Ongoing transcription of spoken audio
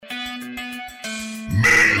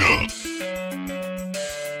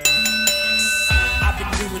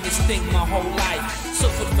whole life.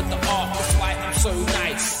 Suffered for the art, that's why I'm so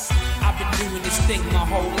nice. I've been doing this thing my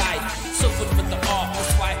whole life. Suffered for the art,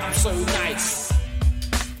 that's why I'm so nice.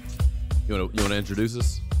 You want to introduce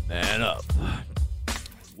us? Man up.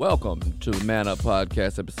 Welcome to the Man Up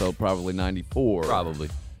Podcast, episode probably 94. Probably.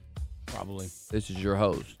 This is your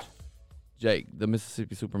host, Jake, the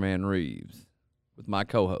Mississippi Superman Reeves, with my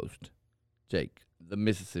co-host, Jake, the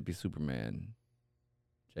Mississippi Superman,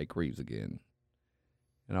 Jake Reeves again,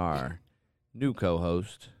 and our new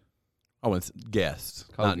co-host. Oh, it's guest,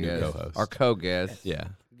 not new co-host. Our co-guest. Yeah.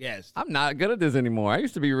 Yes. I'm not good at this anymore. I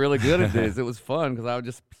used to be really good at this. It was fun because I would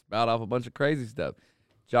just spout off a bunch of crazy stuff.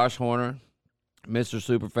 Josh Horner, Mr.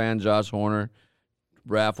 Superfan Josh Horner,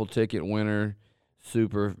 raffle ticket winner,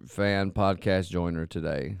 super fan podcast joiner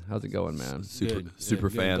today. How's it going, man? Super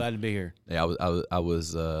fan. Glad to be here. Yeah, I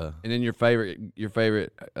was. And then your favorite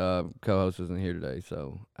co-host isn't here today.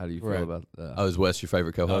 So how do you feel about that? Oh, is Wes your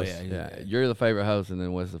favorite co-host? Oh, Yeah, you're the favorite host, and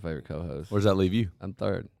then Wes the favorite co-host. Where does that leave you? I'm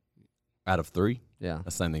third. Out of 3? Yeah,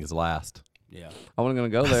 That's the same thing as last. Yeah. I wasn't gonna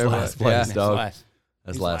go there. last but place, yeah. dog. Last.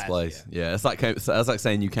 That's He's last last, place. Yeah, it's like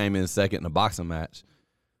saying you came in second in a boxing match.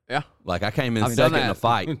 Yeah, Like I came in I've second done in a that.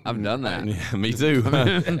 fight. I've done that. Yeah, me too.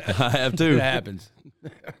 I have too. It happens.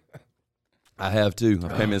 I have too.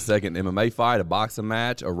 I came in second in an MMA fight, a boxing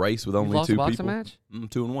match, a race with You only lost 2 a boxing people. match?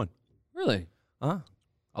 2-1. Really? I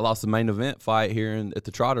lost the main event fight here at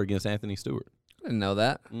the Trotter against Anthony Stewart. I didn't know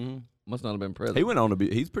that. Mm-hmm. Must not have been present. He went on to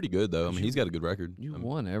be. He's pretty good though. I mean, he's got a good record. You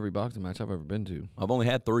won every boxing match I've ever been to. I've only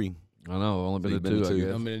had 3. I know. I've only been you've to been two, to I two.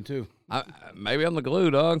 guess. I'm in too. Maybe I'm the glue,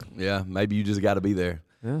 dog. Yeah, maybe you just got to be there.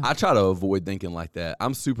 Yeah. I try to avoid thinking like that.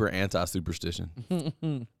 I'm super anti-superstition.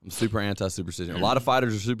 I'm super anti-superstition. A lot of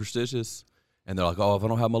fighters are superstitious, and they're like, "Oh, if I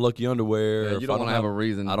don't have my lucky underwear, Yeah, if you I don't want to have a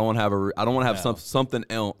reason. I don't want to have something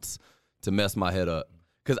else to mess my head up."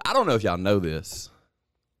 Because I don't know if y'all know this.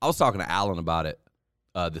 I was talking to Alan about it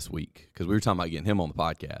this week because we were talking about getting him on the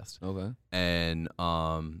podcast. Okay. And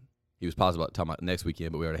he was positive about talking about next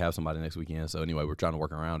weekend, but we already have somebody next weekend. So anyway, we're trying to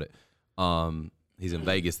work around it. He's in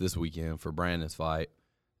Vegas this weekend for Brandon's fight.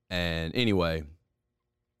 And anyway,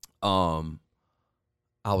 I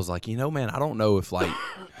was like, man, I don't know if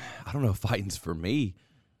fighting's for me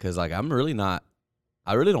because like I really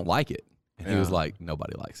don't like it. And he was like,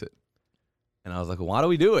 nobody likes it. And I was like, well, why do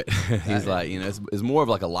we do it? He's like, it's more of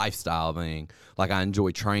like a lifestyle thing. Like I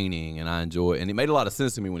enjoy training and it made a lot of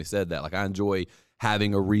sense to me when he said that. Like I enjoy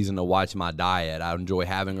having a reason to watch my diet. I enjoy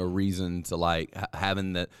having a reason to like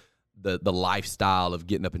having the lifestyle of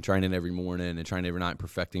getting up and training every morning and training every night,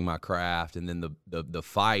 perfecting my craft. And then the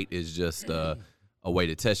fight is just a way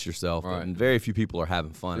to test yourself. Right. And very few people are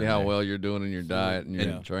having fun. See how well you're doing in your diet and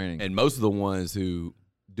your training. And most of the ones who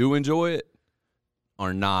do enjoy it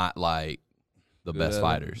are not like the best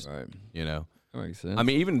fighters. Right. That makes sense. I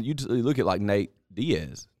mean, even you look at like Nate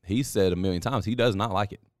Diaz. He said a million times he does not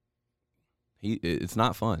like it. It's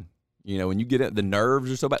not fun. When you get it, the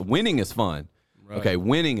nerves are so bad. Winning is fun. Right. Okay,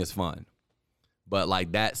 winning is fun. But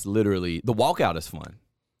like that's literally the walkout is fun.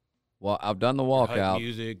 Well, I've done the Hype walkout.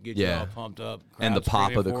 music, get you all pumped up. And the crowd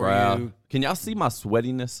pop of the screaming for crowd. you. Can y'all see my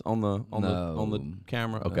sweatiness on the No.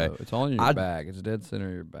 camera? Okay. No, it's on your back. It's dead center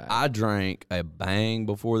of your back. I drank a bang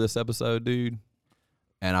before this episode, dude.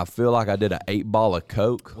 And I feel like I did an 8-ball of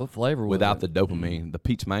Coke What flavor was without it? the dopamine. The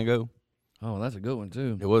peach mango. Oh, that's a good one,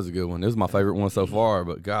 too. It was a good one. It was my favorite one so far,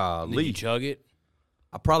 but Did you golly. chug it?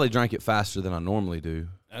 I probably drank it faster than I normally do.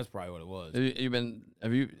 That's probably what it was.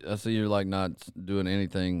 I see you're like not doing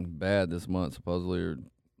anything bad this month, supposedly, or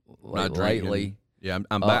Not drinking. lately. Yeah,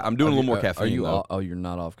 I'm doing a little more caffeine. Are you? though. You're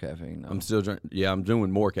not off caffeine. No. I'm still drinking. Yeah, I'm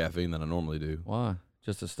doing more caffeine than I normally do. Why?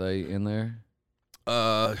 Just to stay in there?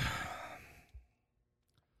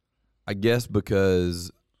 I guess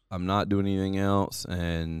because I'm not doing anything else,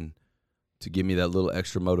 and to give me that little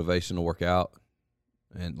extra motivation to work out,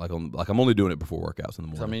 and I'm only doing it before workouts in the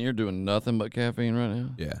morning. So, I mean, you're doing nothing but caffeine right now.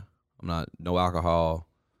 Yeah, no alcohol,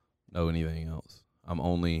 no anything else. I'm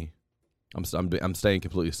staying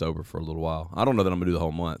completely sober for a little while. I don't know that I'm gonna do the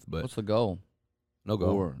whole month, but What's the goal? no goal.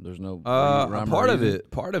 Or there's no Part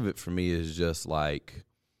of it for me is just like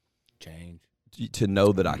Change. to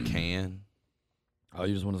know that I can. Oh,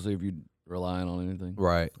 you just want to see if you relying on anything,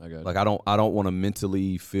 Right. I got you. Like I don't want to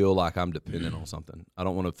mentally feel like I'm dependent on something. I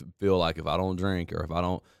don't want to feel like if I don't drink or if I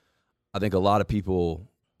don't. I think a lot of people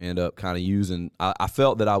end up kind of using. I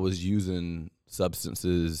felt that I was using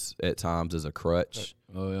substances at times as a crutch,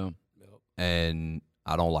 Oh yeah. and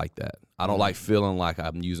I don't like that. I don't like feeling like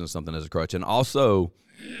I'm using something as a crutch, and also,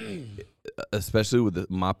 especially with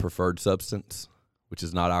my preferred substance, which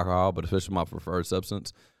is not alcohol, but especially my preferred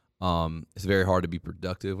substance, it's very hard to be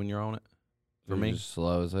productive when you're on it. for You're me. just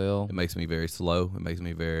slow as hell. It makes me very slow. It makes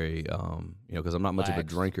me very, because I'm not much of a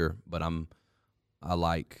Lax. drinker, but I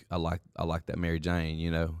like that Mary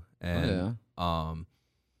Jane, and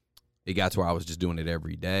it got to where I was just doing it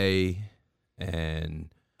every day, and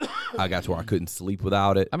I got to where I couldn't sleep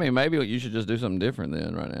without it. I mean, maybe you should just do something different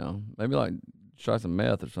then right now. Maybe like try some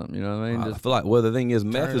meth or something. You know what I mean? I Just feel like, well, the thing is,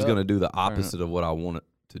 meth Turn it is going to up. do the it opposite of what I want it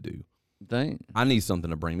to do. think. I need something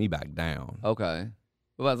to bring me back down. Okay.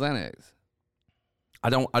 What about Xanax? I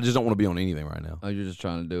just don't want to be on anything right now. Oh, you're just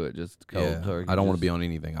trying to do it, just cold Yeah, turkey. I don't want just to be on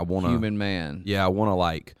anything. I want to. human man. Yeah, I want to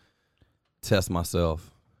like test myself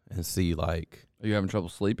and see like. Are you having trouble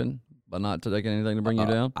sleeping by not taking anything to bring you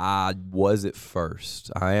down? I was at first.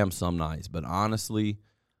 I am some nights, but honestly,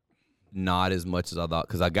 not as much as I thought.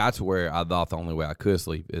 Because I got to where I thought the only way I could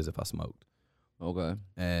sleep is if I smoked, Okay.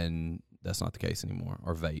 and that's not the case anymore.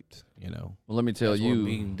 Or vaped, Well, let me tell That's where you.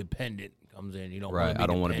 being dependent comes in. You don't right? wanna be I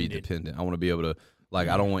don't want to be dependent. dependent. I want to be able to like.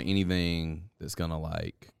 I don't want anything that's gonna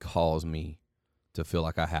like cause me to feel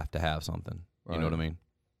like I have to have something. You know what I mean?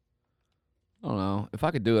 I don't know. If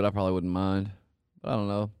I could do it, I probably wouldn't mind. But I don't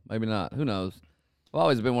know. Maybe not. Who knows? I've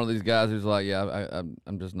always been one of these guys who's like, yeah,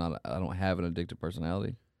 I'm just not. I don't have an addictive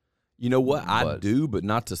personality. You know what? I But- do, but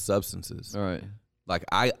not to substances. All right. Like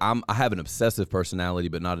I have an obsessive personality,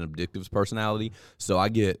 but not an addictive personality. So I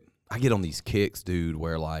get on these kicks, dude,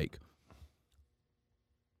 where like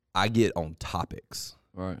I get on topics.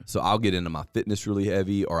 All right. So I'll get into my fitness really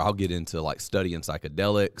heavy, or I'll get into like studying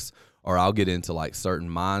psychedelics, or I'll get into like certain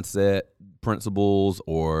mindset principles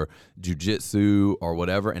or jujitsu or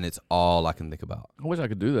whatever, and it's all I can think about. I wish I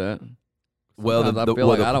could do that. Well, Sometimes I feel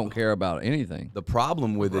like I don't care about anything. The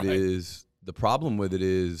problem with Right. it is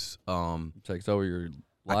It takes over your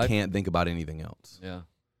life. I can't think about anything else. Yeah.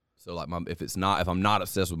 So like if I'm not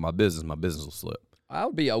obsessed with my business will slip. I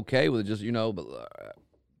would be okay with it, just but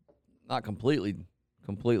not completely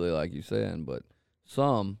like you said, but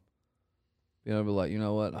some, be like, you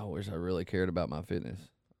know what? I wish I really cared about my fitness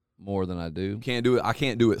more than I do. Can't do it. I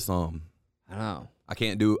can't do it some. I know. I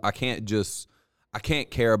can't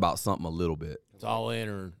care about something a little bit. It's all in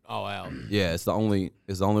or all out. Yeah, it's the only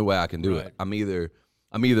way I can do Right. it.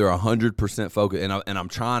 I'm either 100% focused, and I'm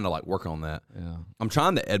trying to like work on that. Yeah. I'm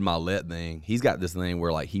trying the Ed Milet thing. He's got this thing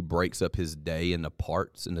where like he breaks up his day into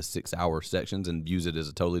parts, into 6-hour sections, and views it as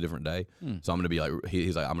a totally different day. So I'm gonna be like,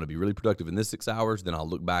 he's like, I'm gonna be really productive in this 6 hours. Then I'll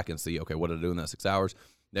look back and see, okay, what did I do in that 6 hours?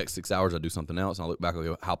 Next 6 hours, I do something else, and I look back,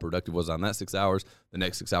 okay, how productive was I in that 6 hours? The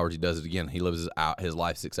next 6 hours, he does it again. He lives his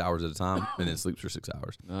life 6 hours at a time, and then sleeps for 6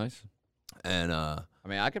 hours. Nice. And I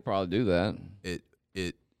mean, I could probably do that.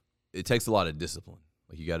 it takes a lot of discipline.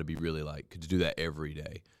 Like you got to be really like, could you do that every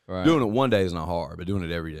day? Right. Doing it one day is not hard, but doing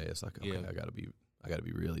it every day, it's like, okay, Yeah. I gotta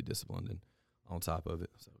be really disciplined and on top of it.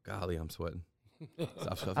 So golly, I'm sweating.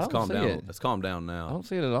 Let's don't calm see down. it. Let's calm down now. I don't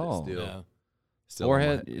see it at all. Still, Yeah. still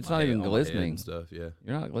Forehead, on my- it's my not head- even on my head glistening. and stuff. Yeah.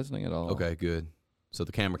 You're not glistening at all. Okay, good. So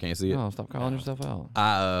the camera can't see it. Oh, stop calling yourself out.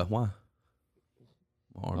 Why?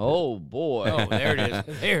 My armpit. Oh boy. Oh, there it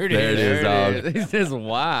is. There it is. There it is, dog. it is. He says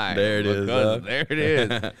why. There it is, Because dog. there it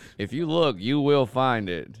is. If you look, you will find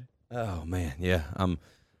it. Oh man, yeah. And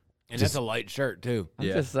that's a light shirt too. I'm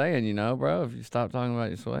Yeah. just saying, bro, if you stop talking about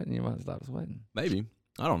your sweating, you might stop sweating. Maybe.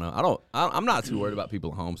 I don't know. I'm not too worried about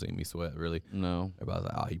people at home seeing me sweat. Really. No. Everybody's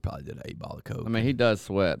like, oh, he probably did 8 ball of coke. I mean, he does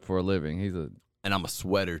sweat for a living. He's and I'm a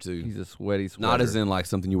sweater too. a sweaty sweater. Not as in like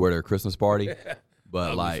something you wear to a Christmas party,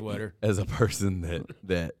 but Ugly like sweater. as a person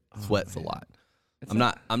that sweats man. a lot. It's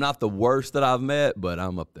I'm not the worst that I've met, but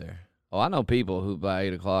I'm up there. Oh, I know people who by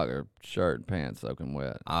 8 o'clock are shirt and pants soaking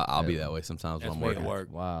wet. I'll be Yeah. that way sometimes That's when I'm way working. to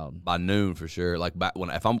work. Wild. By noon for sure. Like back when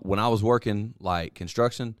I was working like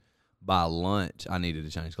construction, by lunch I needed to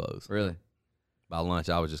change clothes. Really? By lunch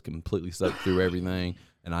I was just completely soaked through everything,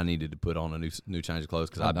 and I needed to put on a new change of clothes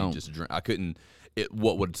because I'd be just I couldn't.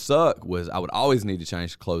 What would suck was I would always need to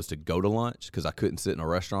change clothes to go to lunch because I couldn't sit in a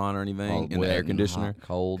restaurant or anything All in the wet air and conditioner hot,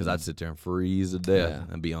 cold. because I'd sit there and freeze to death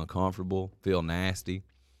Yeah. and be uncomfortable, feel nasty,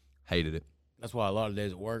 hated it. That's why a lot of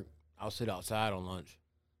days at work, I'll sit outside on lunch.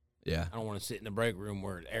 Yeah, I don't want to sit in the break room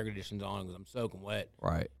where the air conditioning's on because I'm soaking wet,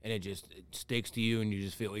 right. and it sticks to you, and you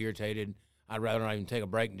just feel irritated. I'd rather not even take a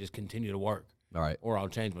break and just continue to work, All right. or I'll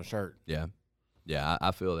change my shirt. Yeah, yeah.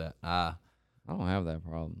 I feel that. I don't have that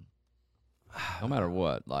problem. No matter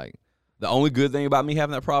what. Like, The only good thing about me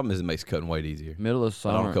having that problem is it makes cutting weight easier. middle of I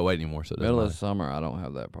summer. don't cut weight anymore, so it doesn't Middle of matter. summer, I don't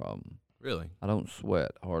have that problem. Really? I don't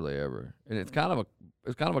sweat hardly ever, and it's kind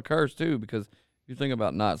of a curse too because you think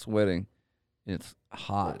about not sweating, and it's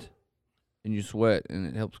hot, and you sweat, and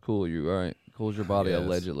it helps cool Cools your body Yes.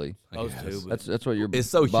 allegedly. Supposed guess. to, but That's what your It's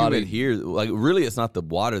so body. humid here. Like really, it's not the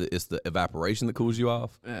water; it's the evaporation that cools you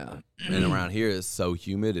off. Yeah. And around here, it's so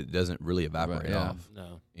humid; it doesn't really evaporate yeah. off.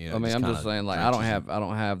 no. You know, I it mean, I'm just kinda saying, like, drenches I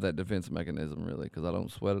don't have that defense mechanism really because I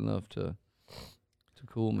don't sweat enough to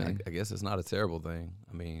cool you. me. I guess it's not a terrible thing.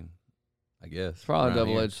 I mean, I guess It's probably a around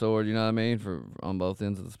here. double-edged sword. You know what I mean? For on both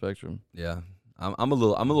ends of the spectrum. Yeah, I'm a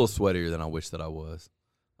little sweatier than I wish that I was.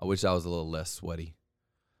 I wish I was a little less sweaty.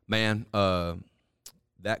 Man,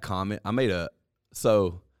 that comment I made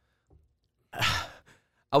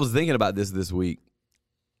I was thinking about this week.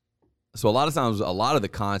 So a lot of times, a lot of the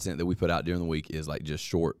content that we put out during the week is like just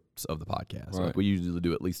shorts of the podcast. Right. Like we usually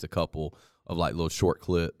do at least a couple of like little short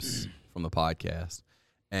clips from the podcast,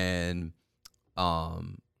 and I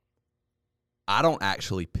don't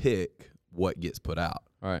actually pick what gets put out.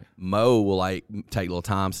 All right. Mo will like take little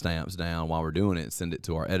timestamps down while we're doing it and send it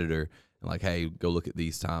to our editor and like, hey, go look at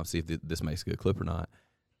these times, see if this makes a good clip or not.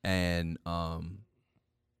 And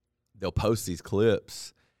they'll post these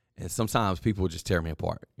clips, and sometimes people just tear me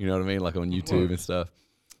apart. You know what I mean? Like on YouTube and stuff.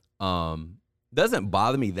 Doesn't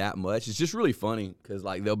bother me that much. It's just really funny because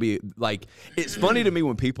like they'll be like, it's funny to me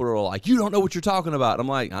when people are like, you don't know what you're talking about. I'm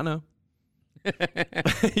like, I know.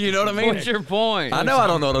 You know what I mean? What's your point? I know I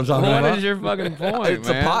don't know what I'm talking about. What is your fucking point, It's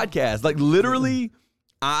man? a podcast. Like literally,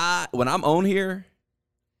 when I'm on here,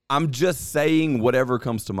 I'm just saying whatever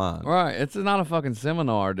comes to mind. Right. It's not a fucking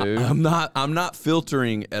seminar, dude. I'm not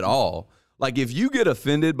filtering at all. Like if you get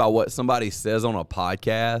offended by what somebody says on a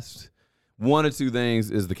podcast, one of two things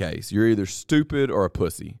is the case. You're either stupid or a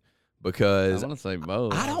pussy. I Because want to say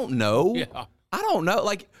both. I don't know. Yeah. I don't know.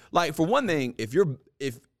 Like for one thing, if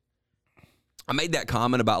I made that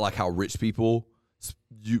comment about like how rich people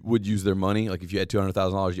would use their money. Like if you had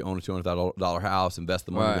 $200,000, you own a $200,000 house, invest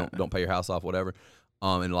the money, Right. don't pay your house off, whatever.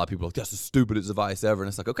 And a lot of people are like, that's the stupidest advice ever. And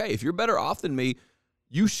it's like, okay, if you're better off than me,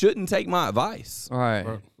 you shouldn't take my advice. All right.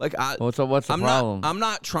 Like What's the problem? I'm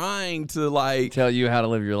not trying to like Tell you how to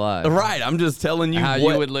live your life. right. I'm just telling you How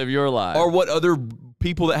what, you would live your life. or what other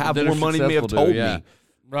people that have That are more money may have successful told do, yeah. me.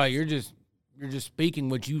 Right, you're just speaking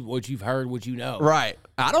what you've heard, what you know. Right.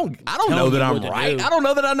 I don't Telling know that you I'm what to right. do. I don't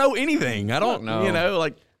know that I know anything. I don't know. you know,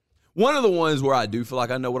 like one of the ones where I do feel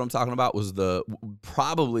like I know what I'm talking about was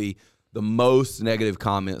probably the most negative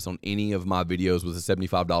comments on any of my videos was a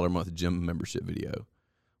 $75 a month gym membership video.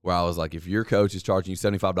 Where I was like, if your coach is charging you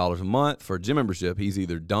 $75 a month for a gym membership, he's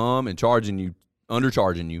either dumb and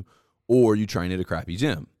undercharging you, or you train at a crappy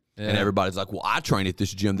gym. Yeah. And everybody's like, well, I train at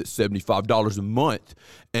this gym that's $75 a month,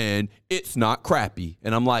 and it's not crappy.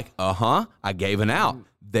 And I'm like, I gave an out.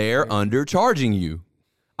 They're undercharging you.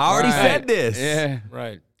 I already Right. said this. Yeah.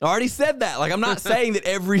 Right. I already said that. Like, I'm not saying that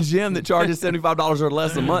every gym that charges $75 or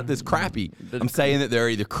less a month is crappy. I'm saying that they're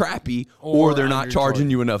either crappy or they're not charging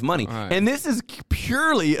you enough money. Right. And this is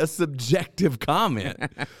purely a subjective comment.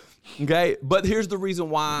 Okay? But here's the reason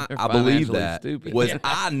why They're I believe financially that stupid. was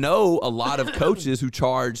I know a lot of coaches who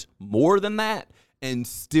charge more than that and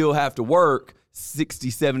still have to work 60,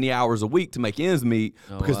 70 hours a week to make ends meet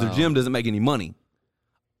because their wow. gym doesn't make any money.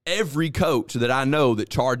 Every coach that I know that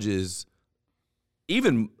charges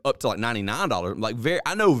even up to like $99,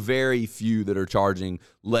 I know very few that are charging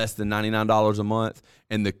less than $99 a month,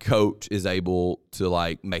 and the coach is able to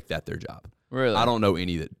like make that their job. Really? I don't know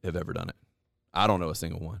any that have ever done it. I don't know a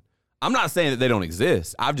single one. I'm not saying that they don't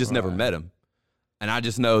exist. I've just never met them. And I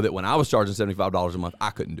just know that when I was charging $75 a month,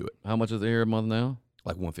 I couldn't do it. How much is it here a month now?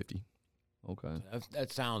 Like $150. Okay.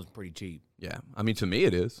 That sounds pretty cheap. Yeah. I mean, to me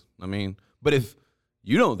it is. I mean, but if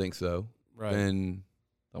you don't think so, Right. then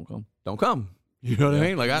Don't come. don't come. You know what I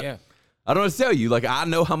mean? Like Yeah. I don't know what to tell you. Like I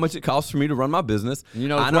know how much it costs for me to run my business. You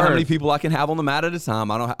know I it's know how many worth. people I can have on the mat at a time.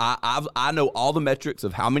 I know all the metrics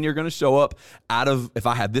of how many are going to show up. Out of if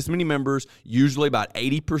I have this many members, usually about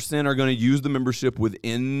 80% are going to use the membership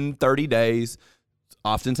within 30 days.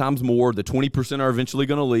 Oftentimes more. The 20% are eventually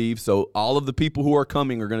going to leave. So all of the people who are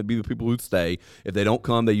coming are going to be the people who stay. If they don't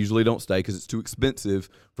come, they usually don't stay because it's too expensive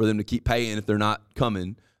for them to keep paying. If they're not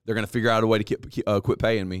coming, they're going to figure out a way to quit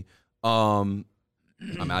paying me. I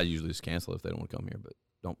mean, I usually just cancel if they don't want to come here, but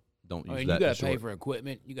don't use I mean, that. you got as to pay short. for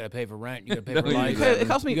equipment. You got to pay for rent. You got to pay No, for you life. gotta- it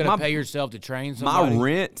costs me You got my- to pay yourself to train somebody. My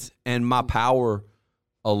rent and my power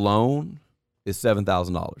alone is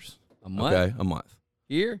 $7,000. A month? Okay, a month.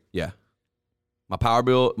 Here? Yeah, my power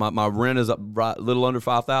bill, my rent is up right, little under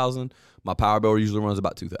 $5,000. My power bill usually runs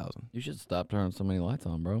about $2,000. You should stop turning so many lights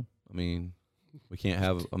on, bro. I mean, we can't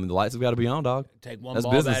have. I mean, the lights have got to be on, dog. Take one That's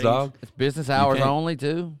ball business, batting. dog. It's business hours can't- only,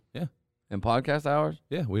 too? Yeah. And podcast hours?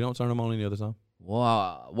 Yeah, we don't turn them on any other time.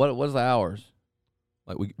 Wow. What's the hours?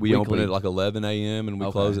 Like we open Weekly. at like 11 a.m. and we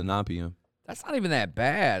Okay. close at 9 p.m. That's not even that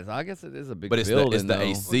bad. I guess it is a big But it's building. the though.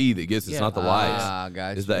 AC that gets it. It's Yeah. not the lights. Ah,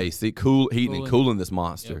 gotcha. It's the AC, heating and cooling this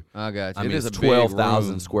monster. I got you. I It mean, is it's a big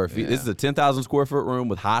 12,000 room. square feet. Yeah. This is a 10,000 square foot room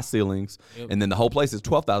with high ceilings, and then the whole place is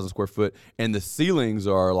 12,000 square foot, and the ceilings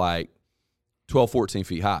are like 12, 14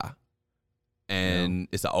 feet high. And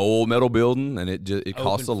it's an old metal building, and it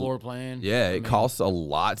costs a floor plan. Yeah, I it mean, costs a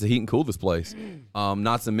lot to heat and cool this place.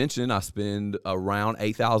 Not to mention, I spend around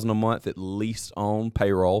 $8,000 a month at least on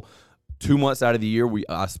payroll. 2 months out of the year,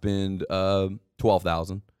 I spend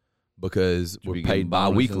 $12,000 because be we're getting paid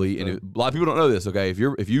bonuses bi-weekly. and And stuff. a lot of people don't know this. Okay,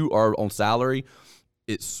 if you are on salary,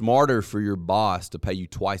 it's smarter for your boss to pay you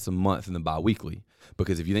twice a month than bi-weekly,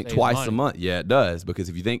 because if you think Saves twice money. a month, yeah, it does. Because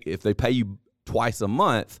if they pay you twice a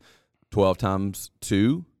month, 12 times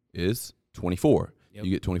 2 is 24. Yep.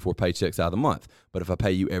 You get 24 paychecks out of the month. But if I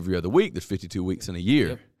pay you every other week, there's 52 weeks in a year.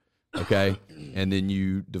 Yep. Okay, and then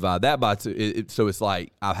you divide that by 2. So it's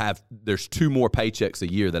like there's 2 more paychecks a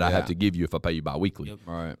year that I have Yeah. to give you if I pay you bi-weekly. Yep.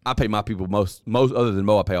 Right. I pay my people most other than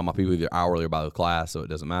Mo, I pay all my people either hourly or by the class, so it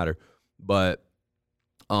doesn't matter. But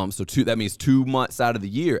that means 2 months out of the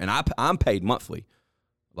year, and I'm paid monthly.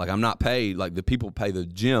 Like, I'm not paid like the people pay the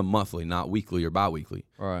gym monthly, not weekly or bi-weekly.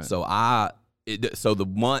 Right. So so the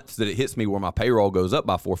months that it hits me where my payroll goes up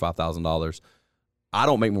by $4,000 or $5,000, I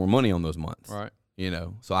don't make more money on those months. Right.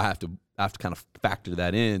 So I have to kind of factor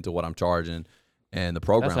that into what I'm charging and the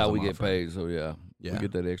programs. That's how we I'm get offering. paid. So yeah, Yeah. we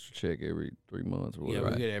get that extra check every 3 months or Yeah,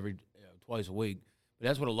 whatever. we get every twice a week. But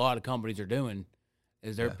that's what a lot of companies are doing,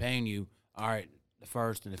 is they're Yeah. paying you, all right, the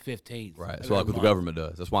 1st and the 15th. Right. of So like every what the month. government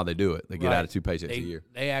does. That's why they do it. They get Right. out of 2 paychecks a year.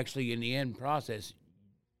 They actually, in the end process,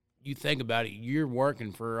 you think about it, you're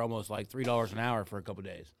working for almost like $3 an hour for a couple of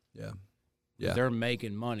days. Yeah. Yeah. They're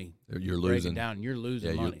making money. You're Break losing. it down, you're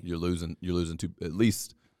losing Yeah, money. you're losing at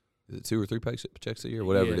least, is it 2 or 3 paychecks a year,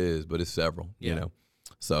 whatever Yeah. it is, but it's several. Yeah. You know.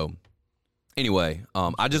 So anyway,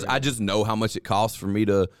 I just know how much it costs for me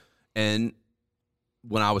to, and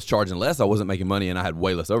when I was charging less, I wasn't making money, and I had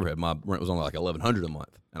way less overhead. My rent was only like $1,100 a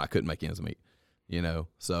month, and I couldn't make ends meet.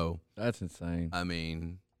 So That's insane. I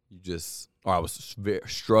mean, I was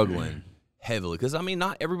struggling heavily because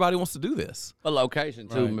not everybody wants to do this. A location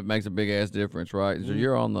too Right. makes a big ass difference, right? So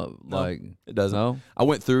you're on the like. It doesn't. No? I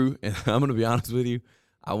went through, and I'm going to be honest with you.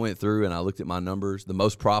 I went through and I looked at my numbers. The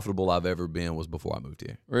most profitable I've ever been was before I moved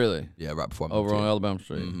here. Really? Yeah, right before I moved Over here. on Alabama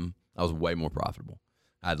Street. hmm I was way more profitable.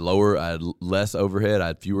 I had less overhead. I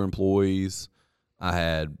had fewer employees. I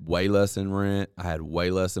had way less in rent. I had way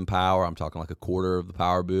less in power. I'm talking like a quarter of the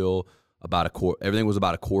power bill. About a quarter. Everything was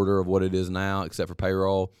about a quarter of what it is now, except for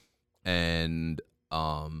payroll. And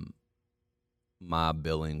my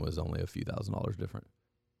billing was only a few $1,000s different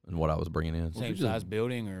than what I was bringing in. Same size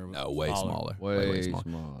building or No, way smaller. Way smaller.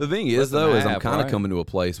 smaller. The thing Less is, than though, is I'm half, kind of right? coming to a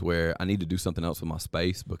place where I need to do something else with my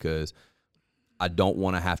space because I don't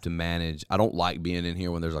want to have to manage. I don't like being in here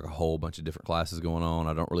when there's like a whole bunch of different classes going on.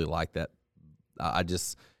 I don't really like that.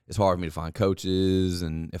 It's hard for me to find coaches,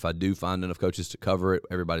 and if I do find enough coaches to cover it,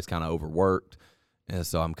 everybody's kind of overworked. And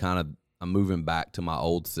so I'm moving back to my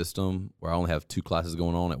old system where I only have 2 classes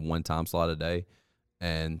going on at one time slot a day.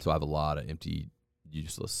 And so I have a lot of empty,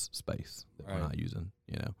 useless space that we're Right. not using,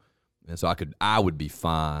 And so I would be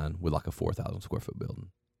fine with like a 4,000 square foot building.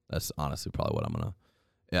 That's honestly probably what I'm gonna.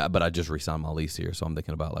 Yeah, but I just re-signed my lease here, so I'm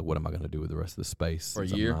thinking about like what am I gonna do with the rest of the space? For a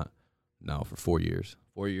since I'm year? No, for 4 years.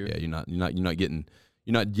 4 years. Yeah, you're not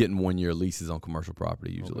getting 1 year leases on commercial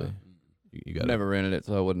property usually. Okay. You I got never rented it,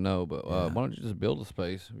 so I wouldn't know. But Yeah. why don't you just build a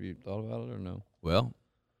space? Have you thought about it or no? Well,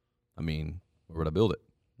 I mean, where would I build it?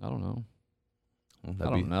 I don't know. Well, I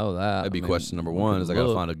don't know that. That'd be I mean, question number we one. could Is I got to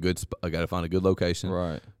look. find a good location,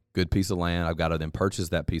 Right. good piece of land. I've got to then purchase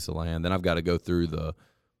that piece of land. Then I've got to go through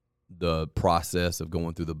the process of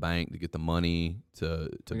going through the bank to get the money to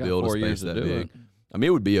We got build a 4 space years to that do big. it. I mean,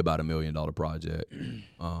 it would be about $1 million project.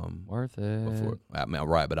 Worth it. Before, I mean,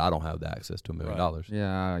 right, but I don't have the access to $1 million.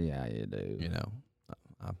 Yeah, you do. You know,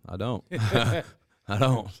 I don't. I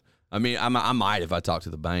don't. I mean, I might if I talk to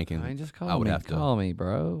the bank, and I mean, just call I would me. have to. Call me,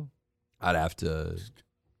 bro. I'd have to.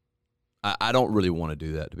 I don't really want to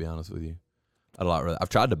do that, to be honest with you. I've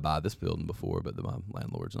tried to buy this building before, but my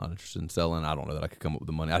landlord's not interested in selling. I don't know that I could come up with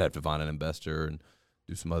the money. I'd have to find an investor and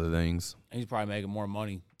do some other things. He's probably making more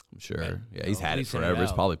money. I'm sure. Right. Yeah, he's Well, had it leasing it forever.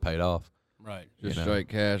 It's out. probably paid off. Right. Just know. straight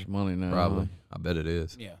cash money now. Probably. I bet it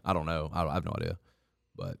is. Yeah. I don't know. I have no idea.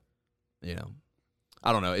 But,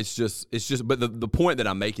 I don't know. It's just, but the point that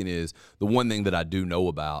I'm making is the one thing that I do know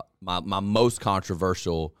about, my most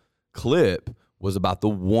controversial clip was about the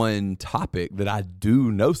one topic that I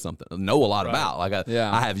do know a lot about. Like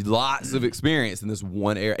I have lots of experience in this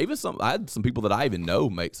one area. Even I had some people that I even know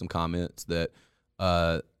make some comments that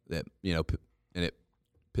that and it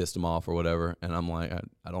pissed them off or whatever. And I'm like,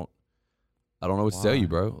 I don't know what to tell you,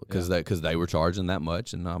 bro, because they were charging that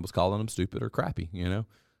much, and I was calling them stupid or crappy,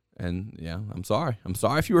 And yeah, I'm sorry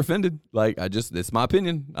if you were offended. Like it's my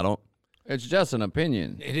opinion. It's just an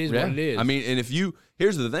opinion. It is what it is. I mean, and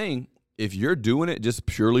here's the thing: if you're doing it just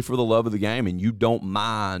purely for the love of the game, and you don't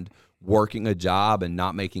mind working a job and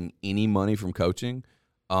not making any money from coaching,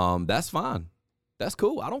 that's fine. That's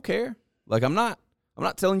cool. I don't care. Like I'm not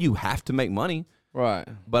telling you have to make money. Right.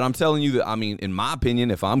 But I'm telling you that, I mean, in my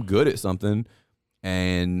opinion, if I'm good at something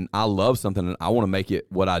and I love something and I want to make it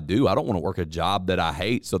what I do, I don't want to work a job that I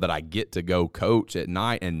hate so that I get to go coach at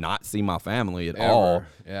night and not see my family at all.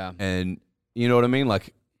 Yeah. And you know what I mean?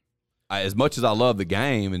 Like, as much as I love the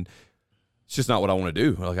game, and it's just not what I want to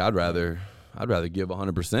do. Like, I'd rather give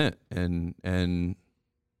 100% and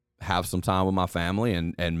have some time with my family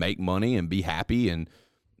and make money and be happy, and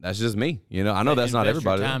that's just me. I know that's not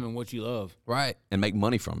everybody. Invest your time in what you love. Right. And make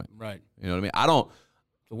money from it. Right. You know what I mean?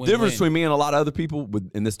 The difference between me and a lot of other people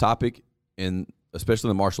in this topic, and especially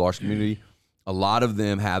in the martial arts community, a lot of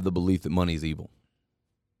them have the belief that money is evil.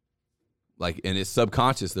 Like, and it's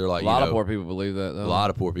subconscious. They're like, a lot of poor people believe that, though. A lot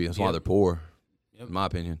of poor people. That's why they're poor, Yep. in my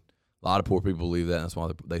opinion. A lot of poor people believe that. That's why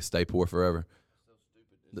they stay poor forever.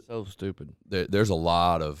 It's so stupid. There's a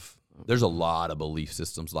lot of belief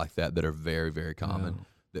systems like that are very, very common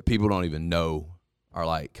that people don't even know are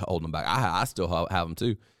like holding them back. I still have them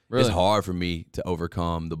too. Really? It's hard for me to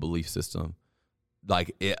overcome the belief system.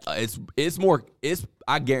 Like it's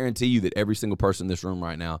I guarantee you that every single person in this room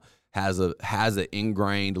right now has an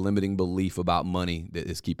ingrained limiting belief about money that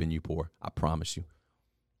is keeping you poor. I promise you.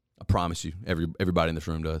 Everybody in this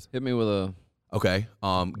room does. Hit me with a... Okay.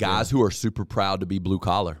 Guys who are super proud to be blue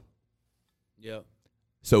collar. Yep.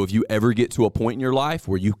 So if you ever get to a point in your life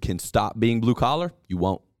where you can stop being blue collar, you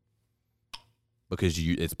won't. Because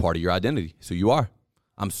it's part of your identity. So you are.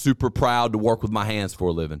 I'm super proud to work with my hands for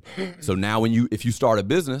a living. So now if you start a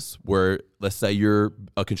business where, let's say you're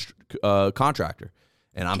a contractor,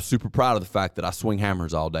 and I'm super proud of the fact that I swing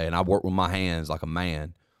hammers all day and I work with my hands like a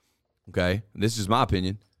man. Okay? And this is my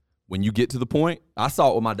opinion. When you get to the point, I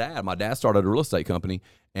saw it with my dad. My dad started a real estate company,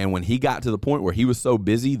 and when he got to the point where he was so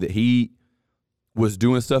busy that he was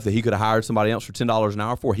doing stuff that he could have hired somebody else for $10 an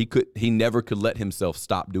hour for, he never could let himself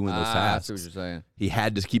stop doing those tasks. I see what you're saying. He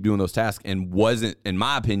had to keep doing those tasks, and wasn't, in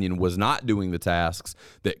my opinion, was not doing the tasks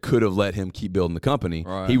that could have let him keep building the company.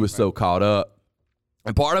 Right, he was so caught up.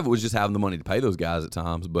 And part of it was just having the money to pay those guys at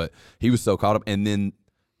times, but he was so caught up. And then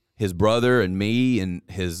his brother and me and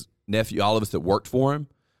his nephew, all of us that worked for him,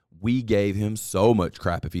 we gave him so much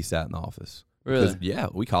crap if he sat in the office. Really? Because, yeah,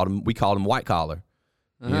 we called him white collar.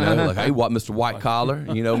 Like, hey, what, Mr. White Collar?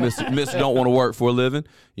 Mr. Don't want to work for a living.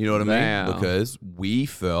 You know what I mean? Damn. Because we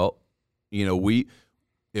felt, it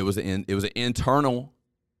was an internal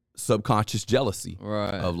subconscious jealousy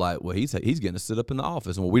of like, well, he's getting to sit up in the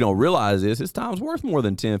office, and what we don't realize is his time's worth more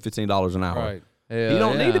than $10, $15 an hour. Right. He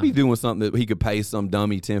don't need to be doing something that he could pay some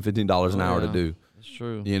dummy $10, $15 an hour to do. That's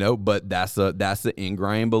true. But that's the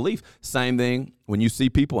ingrained belief. Same thing when you see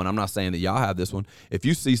people, and I'm not saying that y'all have this one. If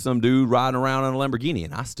you see some dude riding around in a Lamborghini,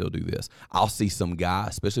 and I still do this, I'll see some guy,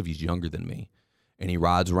 especially if he's younger than me, and he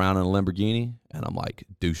rides around in a Lamborghini, and I'm like,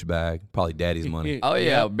 douchebag, probably daddy's money. Oh,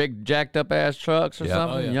 yeah, big jacked up ass trucks or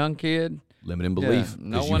something, Oh, yeah. Young kid. Limiting belief. Yeah.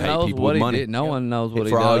 No 'cause you one hate knows people what with he money. did. No one knows what And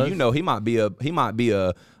he for all does. you know, he might be a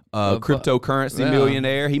cryptocurrency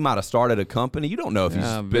millionaire. He might have started a company. You don't know if he's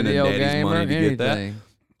spending video daddy's game money or to get that. anything.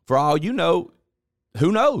 For all you know,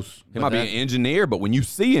 who knows? He But might be an engineer, but when you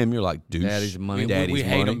see him, you're like, dude, Daddy's money. We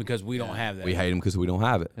hate money. him because we don't have that. We hate him because we don't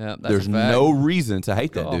have it. Yeah, that's There's a fact. no reason to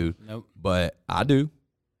hate that Cool. dude, Nope. but I do.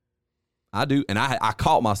 And I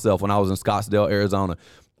caught myself when I was in Scottsdale, Arizona.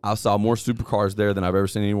 I saw more supercars there than I've ever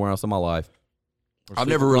seen anywhere else in my life. I've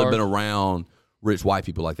never really been around rich white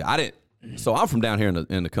people like that. I didn't. So I'm from down here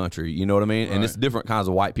in the country. You know what I mean? And it's different kinds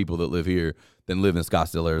of white people that live here than live in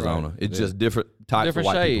Scottsdale, Arizona. Right. It's just different types Different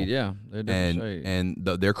of white shade, people. yeah. They're different shade. And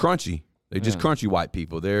they're crunchy. They're just crunchy white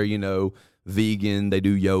people. They're, vegan. They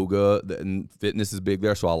do yoga, and fitness is big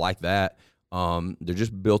there, so I like that. They're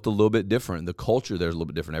just built a little bit different. The culture there's a little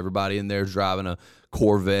bit different. Everybody in there's driving a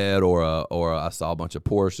Corvette or I saw a bunch of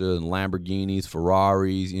Porsches and Lamborghinis,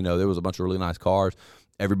 Ferraris. There was a bunch of really nice cars.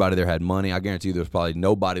 Everybody there had money. I guarantee you there's probably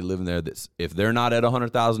nobody living there that's, if they're not at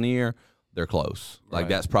 $100,000 a year, they're close. Like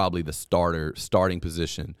that's probably the starting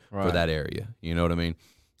position for that area. You know what I mean?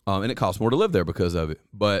 And it costs more to live there because of it.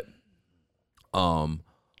 But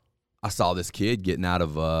I saw this kid getting out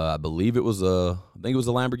of I think it was a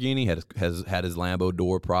Lamborghini. Had his Lambo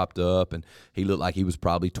door propped up, and he looked like he was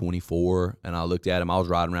probably 24. And I looked at him. I was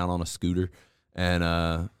riding around on a scooter, and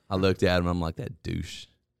I'm I looked at him. I'm like, that douche.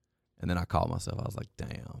 And then I called myself. I was like,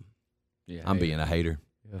 damn, Yeah, I'm being a hater.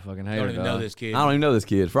 You're a fucking I hater. don't even know dog. this kid. I don't even know this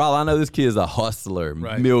kid. For all I know, this kid's a hustler,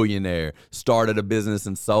 Right. millionaire, started a business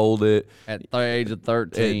and sold it. At the age of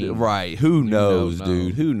 13. Right. Who knows, know.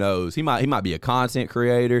 dude? Who knows? He might be a content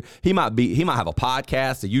creator. He might have a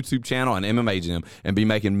podcast, a YouTube channel, an MMA gym, and be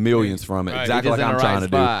making millions from it. Right. Exactly He just like in I'm the trying right to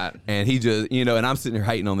spot. do. And he just, and I'm sitting here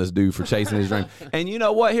hating on this dude for chasing his dream. And you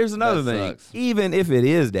know what? Here's another That thing. sucks. Even if it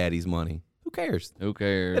is daddy's money, who cares? Who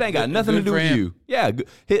cares? It ain't got nothing to good do for with him. you. Yeah.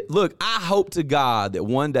 Look, I hope to God that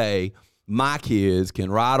one day my kids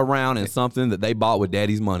can ride around in something that they bought with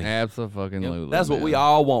daddy's money. Absolutely. That's what we man.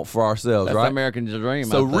 all want for ourselves, That's right? the American dream.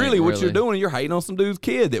 So I think, really what you're doing, you're hating on some dude's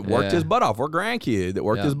kid that worked Yeah. his butt off, or grandkid that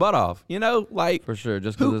worked Yeah. his butt off. Like For sure.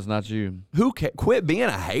 Just Who- because it's not you. quit being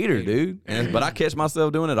a hater, dude. But I catch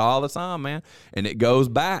myself doing it all the time, man. And it goes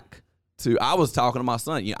back to, I was talking to my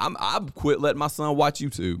son. I've quit letting my son watch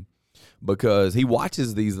YouTube because he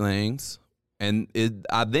watches these things, and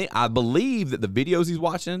I believe that the videos he's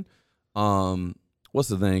watching, what's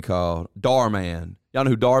the thing called? Darman. Y'all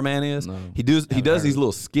know who Darman is? No. He does these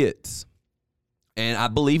little skits. And I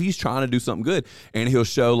believe he's trying to do something good. And he'll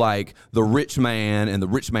show like the rich man, and the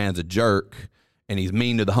rich man's a jerk, and he's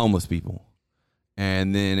mean to the homeless people.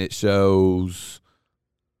 And then it shows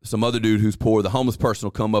some other dude who's poor. The homeless person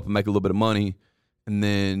will come up and make a little bit of money. And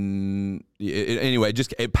then, anyway,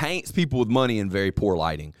 it paints people with money in very poor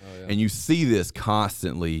lighting. And you see this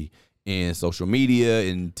constantly in social media,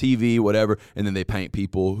 in TV, whatever. And then they paint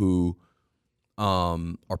people who are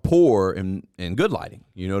poor in good lighting.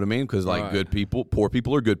 You know what I mean? Because Right. good people, poor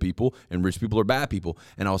people are good people, and rich people are bad people.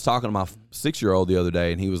 And I was talking to my 6-year-old the other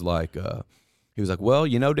day, and he was like, well,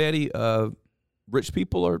 Daddy, rich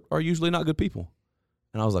people are usually not good people.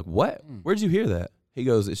 And I was like, what? Where'd you hear that? He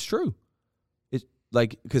goes, it's true. It's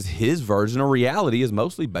like, because his version of reality is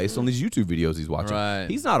mostly based on these YouTube videos he's watching. Right.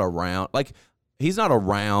 He's not around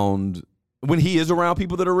when he is around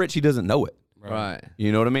people that are rich, he doesn't know it. Right.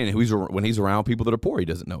 You know what I mean? When he's around people that are poor, he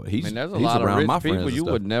doesn't know it. He's There's a he's lot of around rich my friends people and you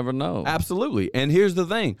stuff. would never know. Absolutely. And here's the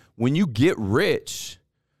thing: when you get rich,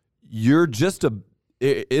 you're just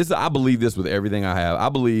I believe this with everything I have. I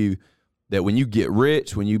believe that when you get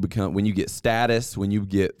rich, when you get status, when you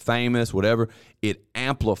get famous, whatever, it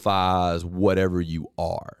amplifies whatever you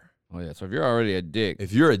are. Oh, yeah. So if you're already a dick.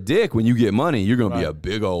 If you're a dick, when you get money, you're going to be a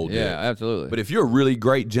big old Yeah, dick. absolutely. But if you're a really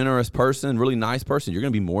great, generous person, really nice person, you're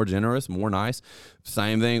going to be more generous, more nice.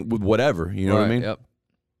 Same thing with whatever. You know what I mean? Yep.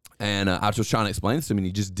 And I was trying to explain this to him, and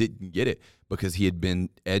he just didn't get it because he had been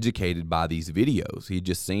educated by these videos. He'd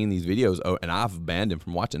just seen these videos, and I've banned him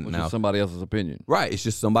from watching it Which now. is somebody else's opinion. Right. It's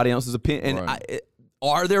just somebody else's opinion. And Right.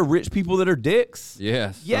 are there rich people that are dicks?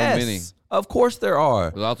 Yes. Yes. So many. Of course there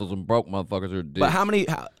are. There's also some broke motherfuckers who are dicks. But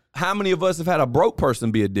how many of us have had a broke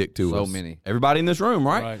person be a dick to So us? many. Everybody in this room,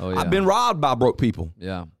 right? Right. Oh, yeah. I've been robbed by broke people.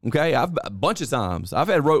 Yeah. Okay, I've a bunch of times. I've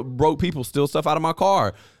had broke people steal stuff out of my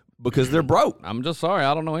car because they're broke. I'm just sorry.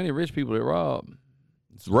 I don't know any rich people that rob.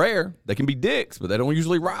 It's rare. They can be dicks, but they don't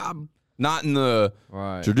usually rob. Not in the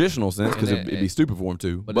Right. traditional sense, because And it'd be stupid for them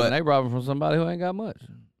to. But then they robbing from somebody who ain't got much.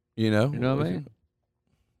 you know You know what I mean?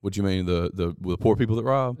 What you mean the poor people that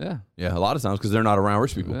rob? Yeah. Yeah, a lot of times because they're not around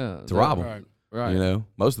rich people Yeah, to rob them. Right. Right. You know,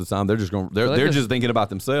 most of the time they're just going. they They're just- just thinking about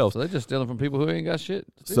themselves. So they're just stealing from people who ain't got shit.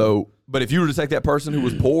 to steal. So, but if you were to take that person who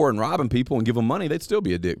was poor and robbing people and give them money, they'd still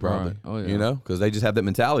be a dick, probably. Right. Oh, yeah. You know, because they just have that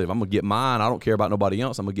mentality of I'm gonna get mine. I don't care about nobody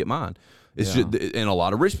else. I'm gonna get mine. It's Yeah. just, and there are a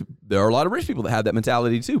lot of rich people that have that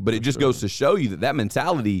mentality too. But it just goes to show you that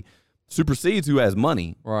mentality supersedes who has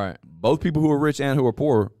money. Right. Both people who are rich and who are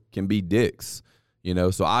poor can be dicks. You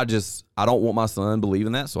know, so I don't want my son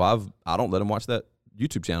believing that. So I don't let him watch that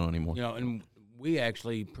YouTube channel anymore. And we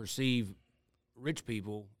actually perceive rich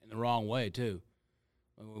people in the wrong way too.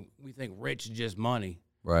 We think rich is just money.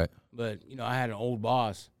 Right. But I had an old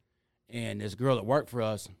boss, and this girl that worked for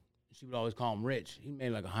us, she would always call him rich. He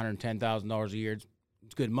made like $110,000 a year.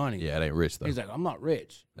 It's good money. Yeah, it ain't rich though. He's like, I'm not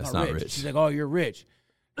rich. That's not rich. She's like, oh, you're rich.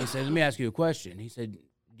 He said, let me ask you a question. He said,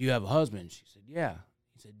 do you have a husband? She said, yeah.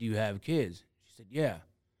 He said, do you have kids? She said, yeah.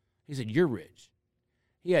 He said, you're rich.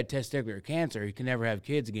 He had testicular cancer. He can never have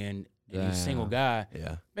kids again. And he's a single guy.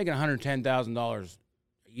 Yeah. Making $110,000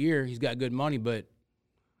 a year. He's got good money, but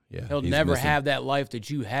Yeah. he'll he's never missing. have that life that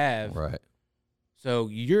you have. Right. So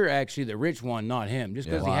you're actually the rich one, not him. Just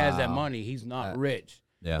because Yeah. he has that Wow. money, he's not rich.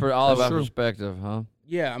 Yeah. For all of That's our true. perspective, huh?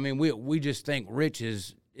 Yeah, I mean, we just think rich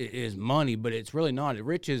is money, but it's really not.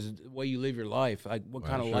 Rich is the way you live your life, like what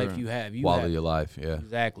kind of sure. life you have. Quality have, of life. Yeah.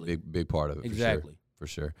 exactly. Big part of it. Exactly. For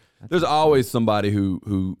sure. There's always somebody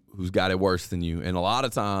who's got it worse than you, and a lot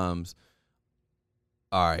of times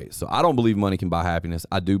all right, so I don't believe money can buy happiness.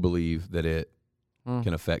 I do believe that it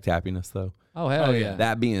can affect happiness, though. Oh, hell yeah.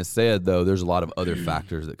 That being said, though, there's a lot of other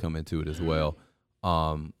factors that come into it as well.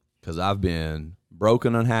 Because I've been broke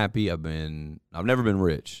and unhappy. I've never been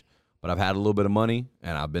rich, but I've had a little bit of money,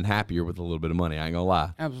 and I've been happier with a little bit of money. I ain't gonna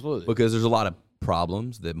lie. Absolutely. Because there's a lot of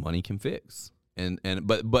problems that money can fix,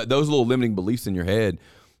 but those little limiting beliefs in your head,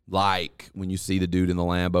 like when you see the dude in the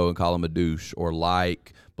Lambo and call him a douche, or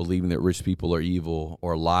like believing that rich people are evil,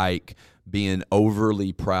 or like being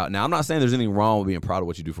overly proud. Now, I'm not saying there's anything wrong with being proud of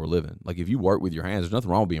what you do for a living. Like, if you work with your hands, there's nothing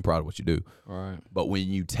wrong with being proud of what you do. Right. But when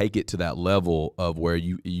you take it to that level of where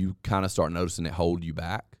you kind of start noticing it hold you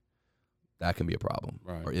back, that can be a problem,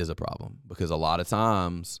 or is a problem. Because a lot of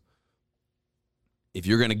times, if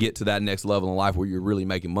you're going to get to that next level in life where you're really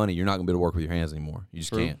making money, you're not going to be able to work with your hands anymore. You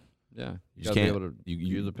just can't. Yeah, you just can't. Be able to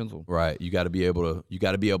use a pencil. Right. You got to be able to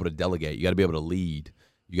delegate. You got to be able to lead.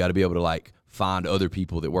 You got to be able to like find other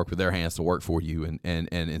people that work with their hands to work for you and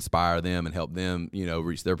inspire them and help them,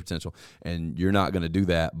 reach their potential. And you're not going to do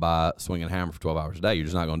that by swinging a hammer for 12 hours a day. You're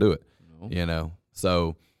just not going to do it. No.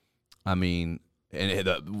 So, I mean, and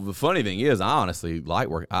the funny thing is, I honestly like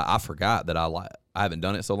work. I forgot that I haven't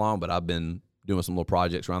done it so long, but I've been doing some little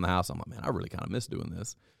projects around the house. I'm like, man, I really kind of miss doing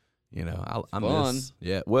this. I miss.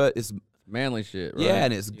 Yeah. Well, it's manly shit, right? Yeah,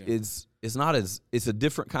 and it's not it's a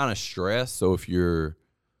different kind of stress. So if you're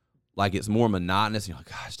like, it's more monotonous, you're like,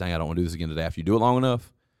 gosh, dang, I don't want to do this again today. After you do it long enough,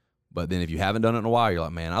 but then if you haven't done it in a while, you're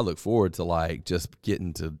like, man, I look forward to like just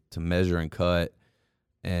getting to measure and cut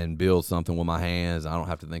and build something with my hands. I don't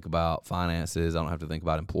have to think about finances. I don't have to think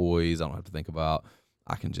about employees. I don't have to think about.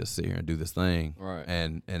 I can just sit here and do this thing, right?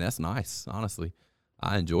 And that's nice. Honestly,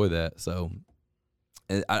 I enjoy that. So,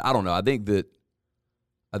 and I don't know. I think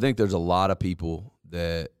there's a lot of people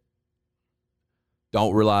that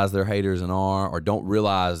don't realize they're haters and are, or don't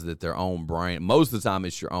realize that their own brain. Most of the time,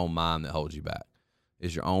 it's your own mind that holds you back.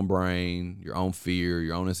 It's your own brain, your own fear,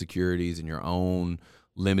 your own insecurities, and your own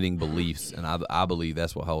limiting beliefs. And I believe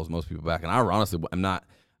that's what holds most people back. And I honestly am not.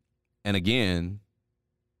 And again,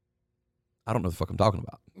 I don't know the fuck I'm talking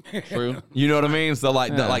about. True. You know what I mean? So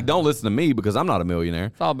like, don't listen to me because I'm not a millionaire.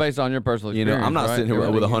 It's all based on your personal experience. I'm not sitting here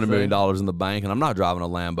with $100 million in the bank, and I'm not driving a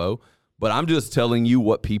Lambo. But I'm just telling you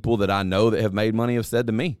what people that I know that have made money have said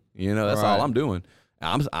to me. That's all I'm doing.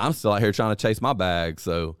 I'm still out here trying to chase my bag.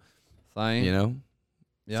 So, same.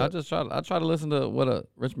 Yeah, so, I try to listen to what a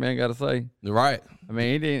rich man got to say. Right. I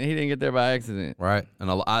mean, he didn't get there by accident. Right.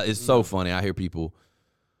 And it's so funny. I hear people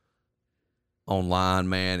online,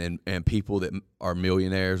 man, and people that are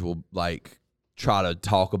millionaires will like try to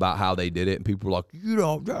talk about how they did it, and people are like,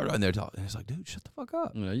 and they're talking, and it's like, dude, shut the fuck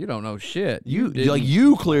up. You don't know shit.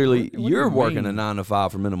 You clearly, you're working a 9 to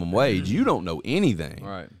 5 for minimum wage. You don't know anything.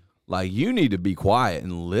 Right. Like, you need to be quiet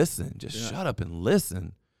and listen. Just shut up and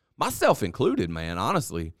listen. Myself included, man.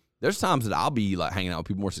 Honestly, there's times that I'll be like hanging out with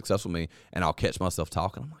people more successful than me, and I'll catch myself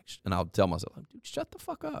talking. I'm like, and I'll tell myself, like, dude, shut the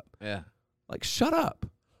fuck up. Yeah. Like, shut up.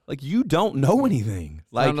 Like, you don't know anything.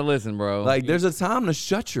 Like, time to listen, bro. Like, there's a time to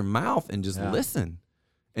shut your mouth and just listen.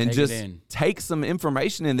 And just take some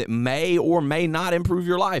information in that may or may not improve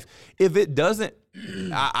your life. If it doesn't,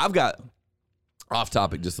 I've got off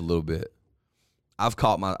topic just a little bit. I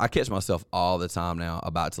catch myself all the time now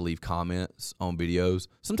about to leave comments on videos.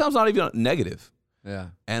 Sometimes not even negative. Yeah.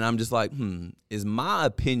 And I'm just like, is my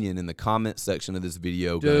opinion in the comment section of this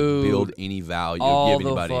video going to build any value or give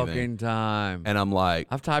anybody anything? All the fucking time. And I'm like,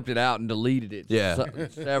 I've typed it out and deleted it. Yeah.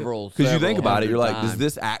 Several. Because you think about it, you're like, times. does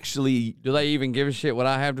this actually? Do they even give a shit what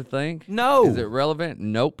I have to think? No. Is it relevant?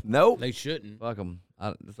 Nope. They shouldn't. Fuck them.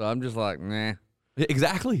 So I'm just like, nah.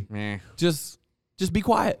 Exactly. Nah. Just be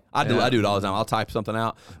quiet. I do it all the time. I'll type something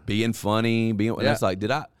out, being funny, and it's like,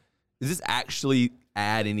 is this actually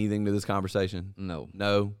add anything to this conversation? No.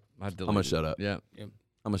 I'm gonna shut up. Yeah. I'm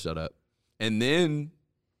gonna shut up. And then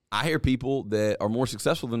I hear people that are more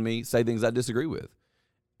successful than me say things I disagree with,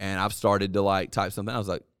 and I've started to like type something. I was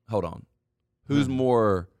like, hold on, who is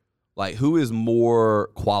more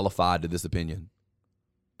qualified to this opinion?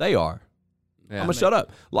 They are. Yeah, I'm gonna shut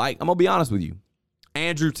up. Like, I'm gonna be honest with you.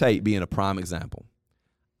 Andrew Tate being a prime example.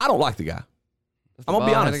 I don't like the guy. I'm gonna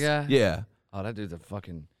be honest. Guy? Yeah. Oh, that dude's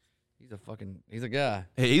he's a guy.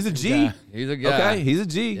 He's a G. He's a guy. Okay, he's a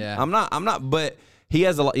G. Yeah. I'm not, but he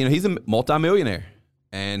has a lot, he's a multimillionaire,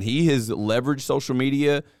 and he has leveraged social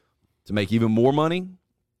media to make even more money.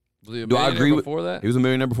 Was he a Do I agree with before that? He was a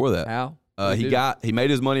millionaire before that. How? He made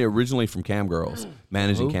his money originally from cam girls,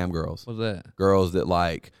 managing cam girls. What's that? Girls that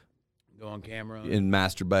like Go on camera and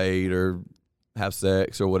masturbate or have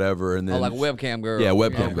sex or whatever, and then like webcam girls. Yeah,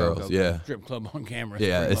 webcam Okay, girls. okay. Yeah, Strip club on camera.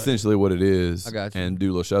 yeah, pretty much. essentially what it is. I got you. And do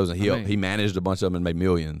little shows, and I mean- he managed a bunch of them and made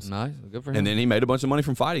millions. Nice, good for him. And then he made a bunch of money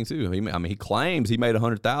from fighting too. He claims he made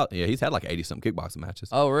 100,000. Yeah, he's had like 80-something kickboxing matches.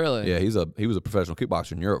 oh, really? Yeah, he was a professional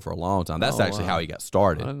kickboxer in Europe for a long time. That's Oh, actually wow. how he got I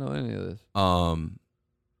started. didn't know any of this.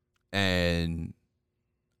 And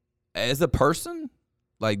as a person,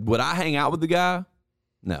 like, would I hang out with the guy?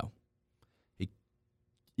 No.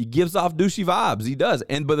 He gives off douchey vibes. He does.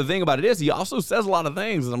 But the thing about it is, he also says a lot of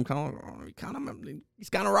things, and I'm he's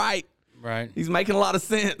kind of right. Right. He's making a lot of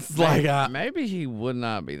sense. Like, Maybe he would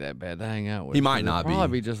not be that bad to hang out with. He might It'd not be.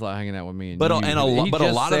 Probably be just like hanging out with me and but you.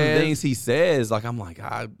 a lot of the things he says, like, I'm like,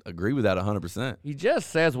 I agree with that 100%. He just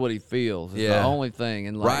says what he feels. Is the Yeah. only thing.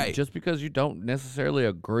 And like, Right. just because you don't necessarily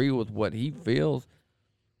agree with what he feels,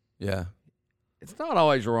 Yeah. it's not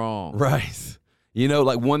always wrong. Right. You know,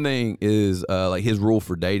 like, one thing is like his rule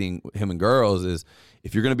for dating him and girls is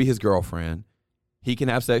if you're going to be his girlfriend, he can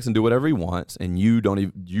have sex and do whatever he wants, and you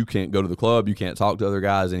can't go to the club, you can't talk to other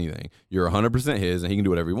guys, anything. You're 100% his, and he can do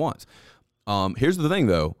whatever he wants. Here's the thing,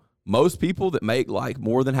 though. Most people that make like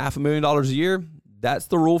more than $500,000 a year, that's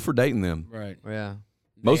the rule for dating them. Right. Yeah.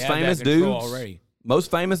 Most They have famous that control dudes, already.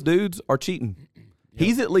 most famous dudes are cheating.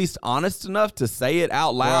 He's at least honest enough to say it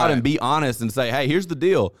out loud Right. and be honest and say, hey, here's the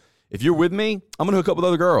deal. If you're with me, I'm going to hook up with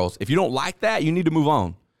other girls. If you don't like that, you need to move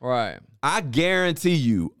on. Right. I guarantee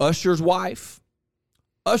you,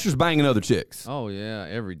 Usher's banging other chicks. Oh yeah.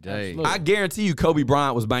 Every day. Absolutely. I guarantee you, Kobe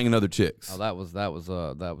Bryant was banging other chicks. Oh, that was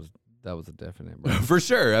a definite. Bro. For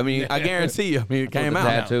sure. I mean, I guarantee you. I mean, it came the out.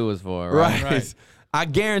 tattoo was for, Right. Right. I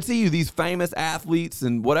guarantee you, these famous athletes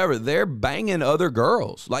and whatever, they're banging other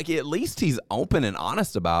girls. Like, at least he's open and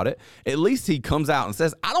honest about it. At least he comes out and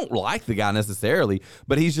says, I don't like the guy necessarily,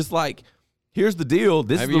 but he's just like, here's the deal.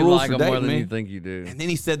 This Maybe is the you rules like for him more dating than me. you think you do. And then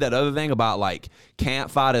he said that other thing about, like, can't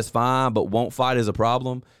fight is fine, but won't fight is a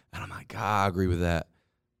problem. And I'm like, God, I agree with that.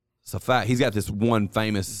 It's a fact. He's got this one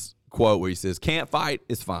famous quote where he says, can't fight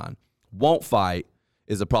is fine. Won't fight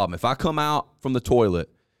is a problem. If I come out from the toilet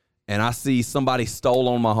and I see somebody stole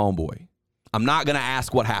on my homeboy, I'm not going to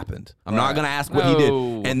ask what happened. I'm not going to ask what he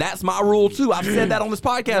No. did. And that's my rule, too. I've said that on this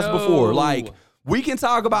podcast before. No. Like, we can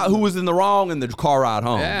talk about who was in the wrong in the car ride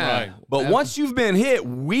home. Yeah. Right. But once you've been hit,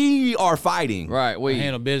 we are fighting. Right. We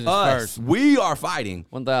Handle business Us, first. we are fighting.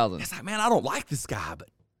 1,000. It's like, man, I don't like this guy, but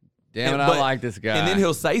Damn it, but- I like this guy. and then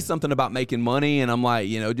he'll say something about making money, and I'm like,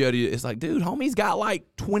 dude, it's like, dude, homie's got like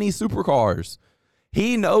 20 supercars.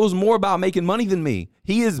 He knows more about making money than me.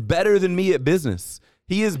 He is better than me at business.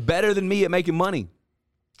 He is better than me at making money.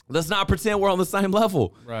 Let's not pretend we're on the same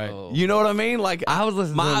level. Right. Oh. You know what I mean? Like, I was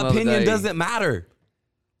listening to him my the other opinion day. doesn't matter.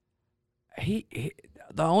 He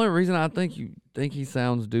the only reason I think you think he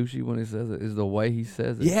sounds douchey when he says it is the way he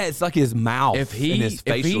says it. Yeah, it's like his mouth If and his he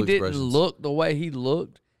facial didn't expressions. look the way he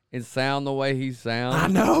looked and sound the way he sounds, I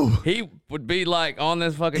know. he would be like on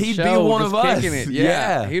this fucking He'd be show, one just of us. kicking it.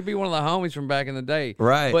 Yeah. He'd be one of the homies from back in the day.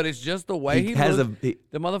 Right. But it's just the way he has looked. a.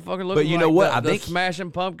 The motherfucker looked But you like know what? the, I the think-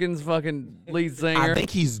 Smashing Pumpkins fucking lead singer. I think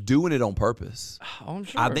he's doing it on purpose. Oh, I'm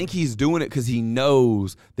sure. I think he's doing it because he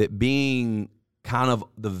knows that being kind of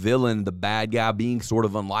the villain, the bad guy, being sort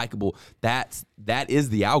of unlikable, that is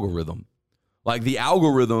the algorithm. Like, the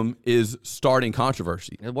algorithm is starting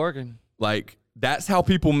controversy. it's working. Like, that's how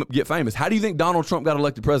people get famous. How do you think Donald Trump got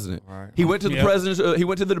elected president? Right. He went to the president. He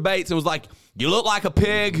went to the debates and was like, "You look like a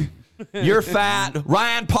pig. You're fat.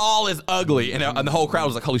 Ryan Paul is ugly." And the whole crowd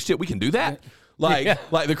was like, "Holy shit, we can do that!" Like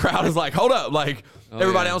the crowd is like, "Hold up!" Like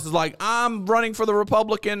everybody yeah. else is like, "I'm running for the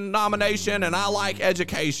Republican nomination and I like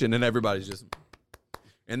education," and everybody's just.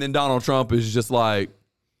 And then Donald Trump is just like,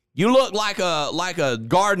 "You look like a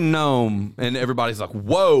garden gnome," and everybody's like,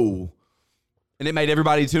 "Whoa." And it made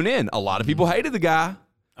everybody tune in. A lot of people hated the guy,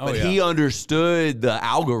 but he understood the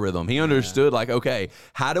algorithm. He understood, like, okay,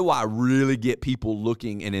 how do I really get people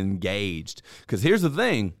looking and engaged? Because here's the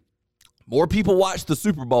thing. More people watch the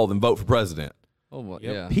Super Bowl than vote for president. Oh, well,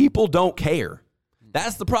 yeah. People don't care.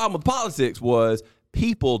 That's the problem with politics was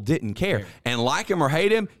people didn't care. And like him or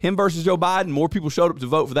hate him versus Joe Biden, more people showed up to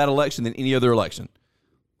vote for that election than any other election,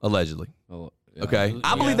 allegedly. Oh, yeah. Okay?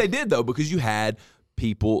 I believe they did, though, because you had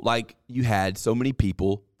people, like, you had so many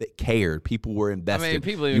people that cared. People were I invested. mean,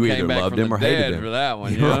 people even you came either back loved from him the or hated dead him. for that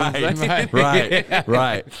one. You know what I'm saying?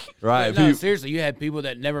 Right. But no, People- seriously, you had people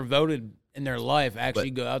that never voted in their life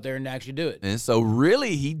actually go out there and actually do it. And so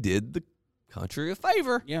really he did the country a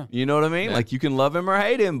favor. Yeah. You know what I mean? Like, you can love him or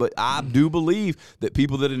hate him, but I do believe that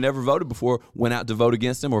people that had never voted before went out to vote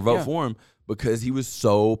against him or vote for him because he was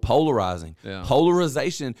so polarizing. Yeah.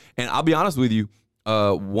 Polarization. And I'll be honest with you,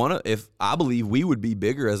 If I believe we would be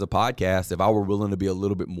bigger as a podcast if I were willing to be a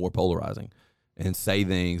little bit more polarizing and say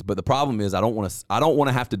things. But the problem is I don't want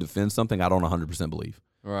to have to defend something I don't 100% believe.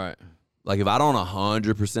 Right. Like if I don't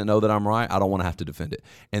 100% know that I'm right, I don't want to have to defend it.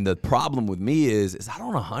 And the problem with me is I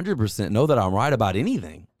don't 100% know that I'm right about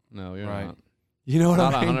anything. No, you're Right. not. You know what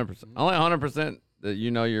Not I mean? 100%. Only 100% that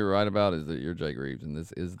you know you're right about is that you're Jake Reeves, and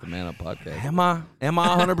this is the Man Up Podcast. Am I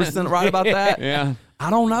 100% right about that? Yeah. I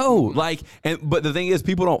don't know. But the thing is,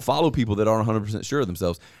 people don't follow people that aren't 100% sure of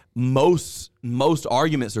themselves. Most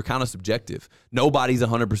arguments are kind of subjective. Nobody's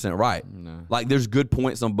 100% right. No. Like there's good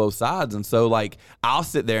points on both sides, and so like I'll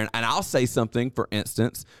sit there and I'll say something, for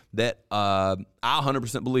instance, that I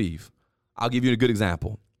 100% believe. I'll give you a good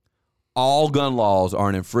example. All gun laws are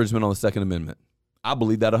an infringement on the Second Amendment. I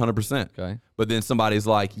believe that 100%. Okay. But then somebody's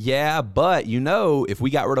like, yeah, but if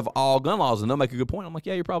we got rid of all gun laws, and they'll make a good point. I'm like,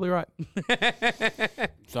 yeah, you're probably right.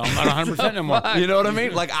 So I'm not 100% no more. You know what I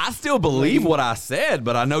mean? Like, I still believe what I said,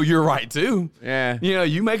 but I know you're right too. Yeah.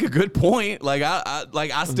 You make a good point. Like,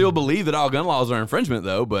 I still believe that all gun laws are infringement,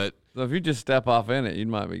 though. But So if you just step off in it, you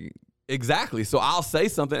might be. exactly. So I'll say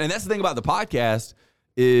something, and that's the thing about the podcast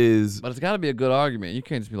is, But it's got to be a good argument. You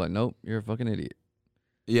can't just be like, nope, you're a fucking idiot.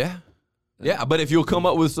 yeah. But if you'll come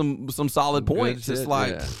up with some solid Good points, it's shit,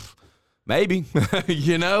 like, yeah. maybe,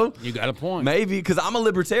 You got a point. Maybe, because I'm a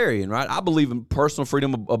libertarian, right? I believe in personal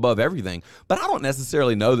freedom above everything, but I don't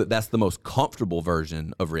necessarily know that that's the most comfortable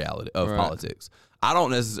version of reality, of Right. politics. I don't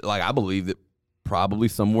necessarily, I believe that probably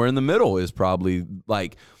somewhere in the middle is probably,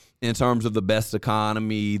 like, in terms of the best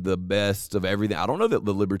economy, the best of everything. I don't know that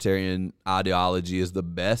the libertarian ideology is the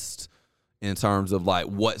best in terms of, like,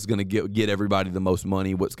 what's going to get everybody the most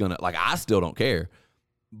money, what's going to, like, I still don't care.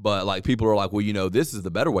 But, like, people are like, well, this is the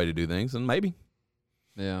better way to do things, and maybe.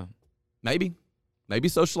 Yeah. Maybe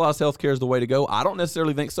socialized healthcare is the way to go. I don't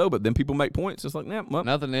necessarily think so, but then people make points. It's like, nah, well,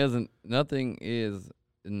 Nothing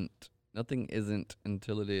isn't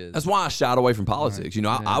until it is. that's why I shied away from politics.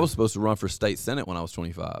 Yeah. I was supposed to run for state senate when I was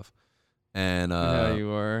 25, and Yeah, you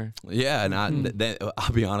were. yeah, and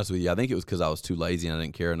I'll be honest with you, I think it was because I was too lazy and I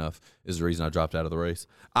didn't care enough is the reason I dropped out of the race.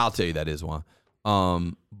 I'll tell you that is why.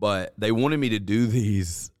 But they wanted me to do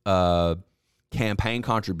these campaign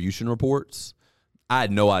contribution reports. I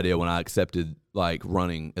had no idea when I accepted like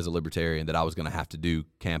running as a libertarian that I was going to have to do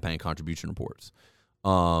campaign contribution reports.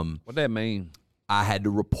 What that mean? I had to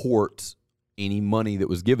report any money that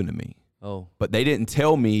was given to me. Oh. But they didn't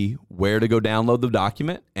tell me where to go download the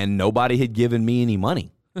document, and nobody had given me any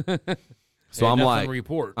money. So I'm Nothing like, to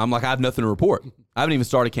report. I have nothing to report. I haven't even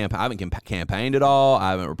started campaign. I haven't campaigned at all.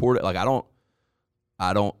 I haven't reported. Like I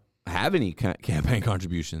don't have any campaign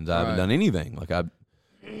contributions. I haven't Right. done anything.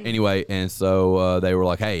 Anyway, and so they were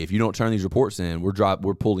like, "Hey, if you don't turn these reports in, we're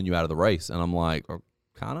pulling you out of the race." And I'm like, "I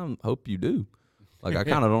kind of hope you do." Like I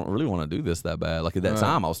kind of don't really want to do this that bad. Like at that Right.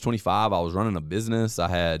 time, I was 25. I was running a business. I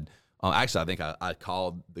had actually, I think I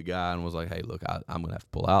called the guy and was like, "Hey, look, I'm gonna have to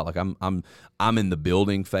pull out. Like I'm in the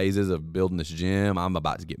building phases of building this gym. I'm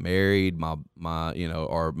about to get married. My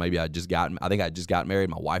or maybe I think I just got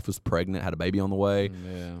married. My wife was pregnant, had a baby on the way.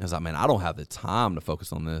 Yeah. I was like, man, I don't have the time to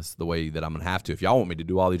focus on this the way that I'm gonna have to. If y'all want me to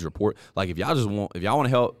do all these reports, like if y'all want to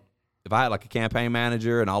help, if I had like a campaign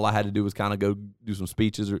manager and all I had to do was kind of go do some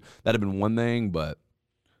speeches, that'd have been one thing, but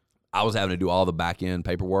I was having to do all the back end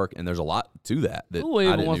paperwork, and there's a lot to that. Who I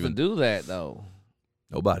even didn't wants to do that though?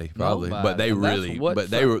 Nobody, probably. Nobody. But they And that's really, what but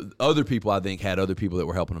they were, other people I think had other people that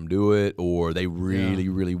were helping them do it, or they really,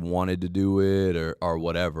 really wanted to do it, or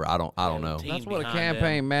whatever. I don't know. team That's what behind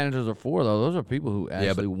campaign managers are for, though. Those are people who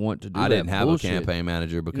actually want to do I that didn't have bullshit. a campaign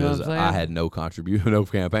manager know what because I'm saying? I had no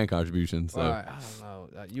campaign contribution. So Right. I don't know.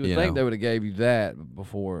 You would You think know. they would have gave you that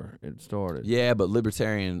before it started. yeah, but the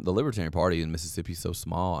Libertarian Party in Mississippi is so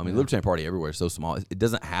small. I mean, Libertarian Party everywhere is so small. It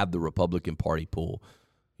doesn't have the Republican Party pool.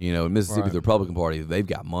 In Mississippi, Right. the Republican Party, they've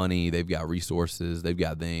got money, they've got resources, they've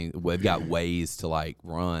got things, they've got ways to like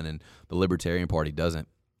run, and the Libertarian Party doesn't.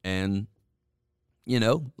 And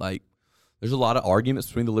there's a lot of arguments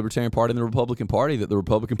between the Libertarian Party and the Republican Party that the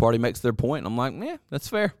Republican Party makes their point. And I'm like, yeah, that's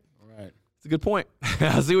fair. Right. It's a good point.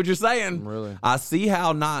 I see what you're saying. Really? I see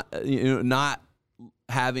how not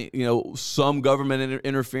having some government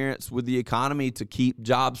interference with the economy to keep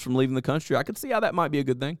jobs from leaving the country. I could see how that might be a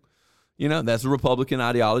good thing. That's a Republican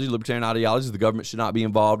ideology, libertarian ideology. The government should not be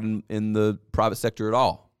involved in the private sector at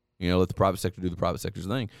all. Let the private sector do the private sector's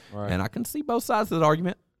thing. Right. And I can see both sides of that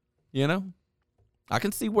argument. I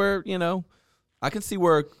can see where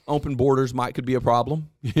open borders could be a problem.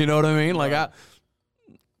 You know what I mean? Like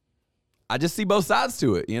I just see both sides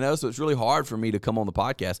to it, so it's really hard for me to come on the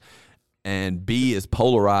podcast and be as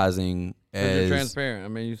polarizing You're as transparent. I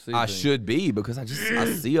mean, you see. I things. should be, because I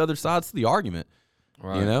see other sides to the argument.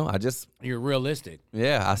 Right. You know, You're realistic.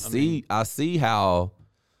 I see how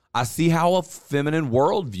a feminine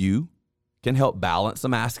worldview can help balance a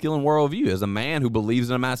masculine worldview. As a man who believes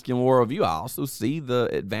in a masculine worldview, I also see the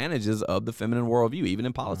advantages of the feminine worldview, even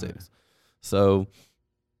in politics. Right. So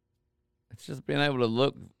it's just being able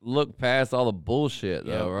to look past all the bullshit,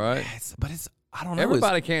 though, right? I don't know.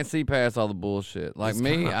 Everybody can't see past all the bullshit. Like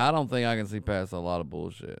me, I don't think I can see past a lot of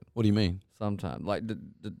bullshit. What do you mean? Sometimes, like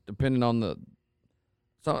depending on the.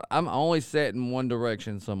 So I'm only set in one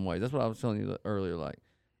direction in some ways. That's what I was telling you earlier. Like,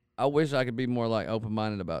 I wish I could be more like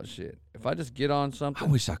open-minded about shit. If I just get on something,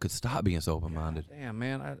 I wish I could stop being so open-minded. Damn,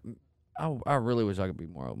 man, I really wish I could be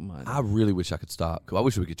more open-minded. I really wish I could stop. 'Cause I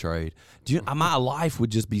wish we could trade. My life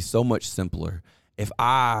would just be so much simpler if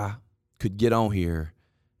I could get on here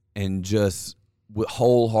and just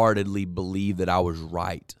wholeheartedly believe that I was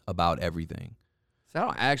right about everything. So I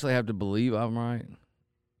don't actually have to believe I'm right.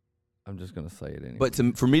 I'm just going to say it anyway. But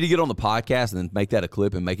for me to get on the podcast and then make that a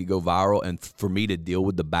clip and make it go viral, and for me to deal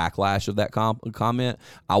with the backlash of that comment,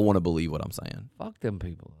 I want to believe what I'm saying. Fuck them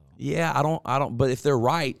people. Yeah, I don't. But if they're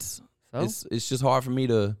right, it's just hard for me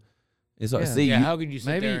to. How could you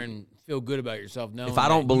sit there and feel good about yourself knowing if I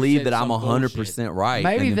don't believe that I'm 100% right?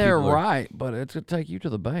 Maybe they're right, but it's gonna take you to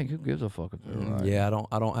the bank. Who gives a fuck if they're right? Yeah,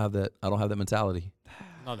 I don't have that. I don't have that mentality.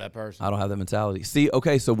 Not that person. I don't have that mentality. See,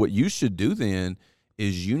 okay, so what you should do then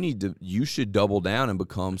is you should double down and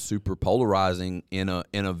become super polarizing in a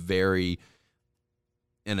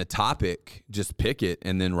topic. Just pick it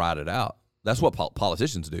and then ride it out. That's what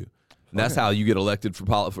politicians do. And that's how you get elected to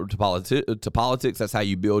politics. That's how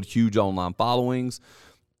you build huge online followings.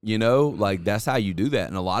 You know, like that's how you do that.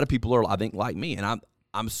 And a lot of people are, I think, like me. And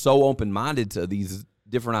I'm so open-minded to these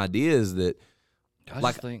different ideas that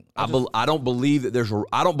I don't believe that there's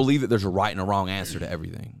a right and a wrong answer to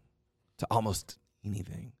everything, to almost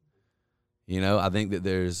anything. You know, I think that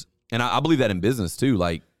there's, and I believe that in business too.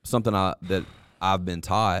 Like something that I've been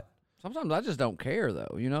taught. Sometimes I just don't care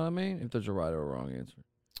though. You know what I mean? If there's a right or a wrong answer,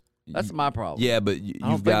 that's my problem. Yeah, but I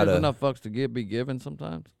don't think there's enough fucks to be given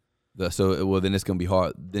sometimes. Then it's gonna be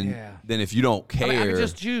hard. Then if you don't care, I can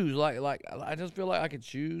just choose. Like I just feel like I could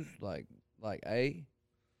choose like A,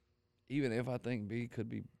 even if I think B could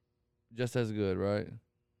be just as good, right?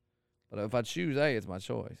 But if I choose A, it's my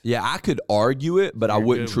choice. Yeah, I could argue it, but I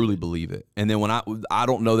wouldn't truly believe it. And then when I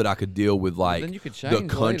don't know that I could deal with like then you could change the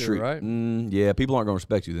country, later, right? Yeah, people aren't gonna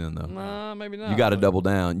respect you then though. Nah, maybe not. You got to double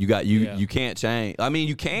down. You can't change. I mean,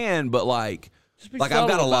 you can, but like I've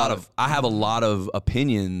got I have a lot of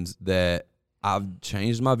opinions that I've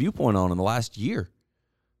changed my viewpoint on in the last year.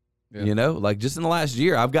 Yeah. You know, like just in the last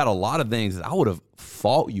year, I've got a lot of things that I would have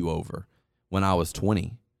fought you over when I was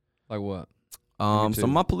 20. Like what? Some of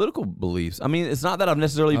my political beliefs. I mean, it's not that I've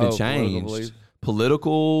necessarily even changed.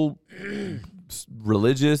 Political,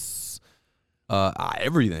 religious,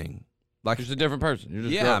 everything. Like you're just a different person. You're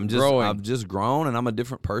just growing. I've just grown, and I'm a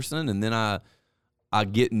different person. And then I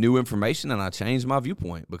get new information, and I change my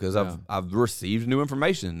viewpoint because I've received new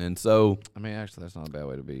information. And so, I mean, actually, that's not a bad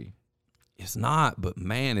way to be. It's not, but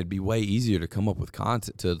man, it'd be way easier to come up with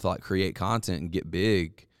content, to like create content and get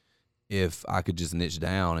big. If I could just niche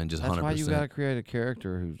down and just 100%. That's why you gotta create a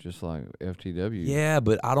character who's just like FTW. Yeah,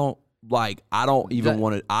 but I don't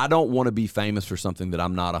want to be famous for something that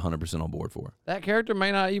I'm not 100% on board for. That character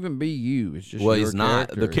may not even be you. It's just he's not.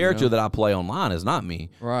 The character that I play online is not me.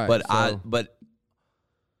 Right. But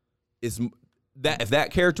it's that if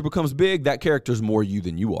that character becomes big, that character's more you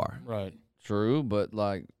than you are. Right. True, but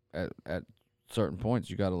like at certain points,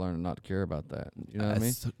 you got to learn not to care about that. You know what I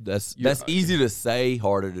mean? That's easy to say,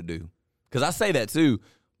 harder to do. Because I say that too,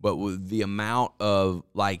 but with the amount of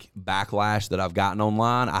like backlash that I've gotten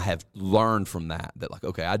online, I have learned from that like,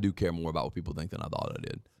 okay, I do care more about what people think than I thought I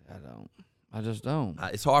did. I don't. I just don't.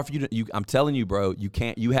 It's hard for you to. I'm telling you, bro.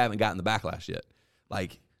 You haven't gotten the backlash yet.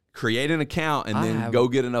 Like, create an account and then go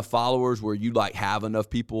get enough followers where you like have enough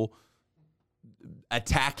people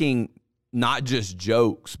attacking not just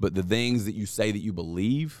jokes, but the things that you say that you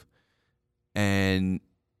believe, and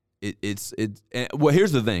well,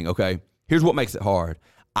 here's the thing. Okay. Here's what makes it hard.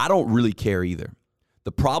 I don't really care either.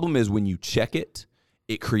 The problem is when you check it,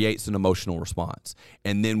 it creates an emotional response.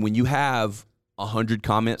 And then when you have 100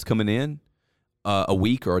 comments coming in a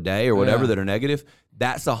week or a day or whatever that are negative,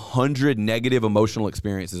 that's 100 negative emotional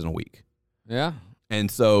experiences in a week. Yeah. And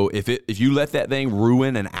so if you let that thing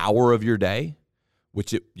ruin an hour of your day,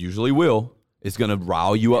 which it usually will, it's going to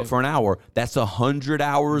rile you up for an hour. That's 100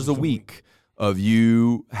 hours a week of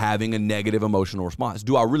you having a negative emotional response.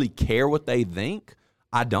 Do I really care what they think?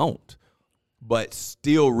 I don't. but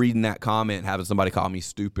still reading that comment, and having somebody call me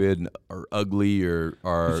stupid or ugly or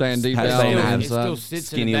saying deep saying down I on have the it still inside. sits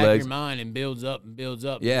skinny in the back legs. of your mind and builds up and builds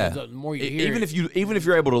up. Yeah. And builds up. The more you hear even it, if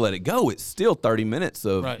you're able to let it go, it's still 30 minutes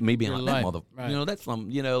of Right. me being Your like that life. mother, Right. that's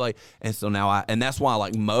like, and so now and that's why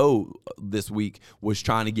like Mo this week was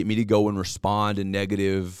trying to get me to go and respond to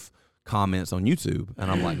negative comments on YouTube,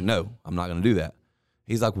 and I'm like, no, I'm not going to do that.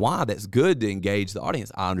 He's like, why? That's good to engage the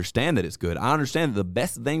audience. I understand that it's good. I understand that the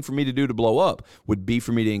best thing for me to do to blow up would be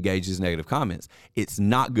for me to engage these negative comments. It's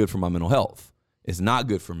not good for my mental health. It's not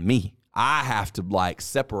good for me. I have to like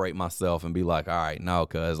separate myself and be like, all right, no,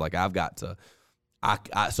 cuz like I've got to,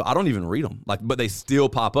 so I don't even read them. Like, but they still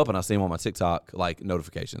pop up and I see them on my TikTok like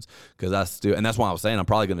notifications because and that's why I was saying I'm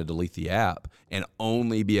probably going to delete the app and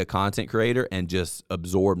only be a content creator and just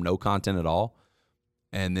absorb no content at all.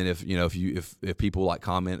 And then if people like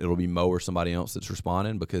comment, it'll be Mo or somebody else that's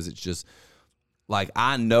responding, because it's just like,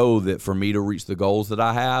 I know that for me to reach the goals that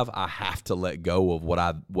I have to let go of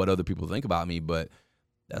what other people think about me. But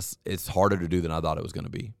it's harder to do than I thought it was going to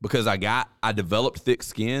be, because I developed thick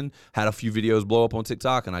skin, had a few videos blow up on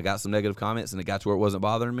TikTok, and I got some negative comments, and it got to where it wasn't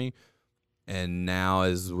bothering me. And now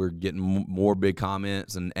as we're getting more big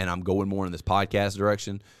comments and I'm going more in this podcast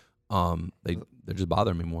direction, they're just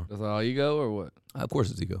bothering me more. That's all ego or what? Of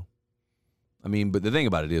course it's ego. I mean, but the thing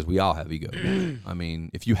about it is we all have ego. I mean,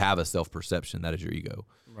 if you have a self-perception, that is your ego.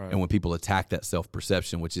 Right. And when people attack that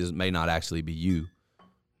self-perception, which may not actually be you,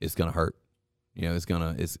 it's going to hurt. It's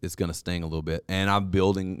going to sting a little bit. And I'm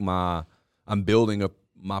building my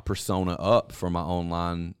persona up for my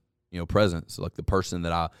online, presence. Like the person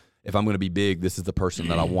that if I'm going to be big, this is the person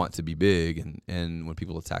that I want to be big. And when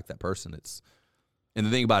people attack that person, and the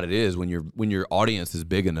thing about it is when your audience is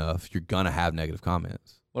big enough, you're going to have negative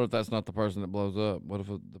comments. What if that's not the person that blows up? What if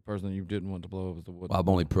the person that you didn't want to blow up is the one? Well,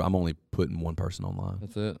 I'm only putting one person online.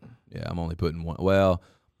 That's it. Yeah, I'm only putting one. Well,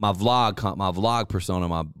 my vlog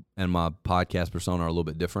persona and my podcast persona are a little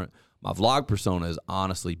bit different. My vlog persona is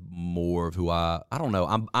honestly more of who I don't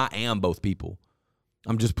know. I am both people.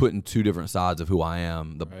 I'm just putting two different sides of who I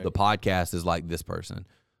am. The podcast is like this person,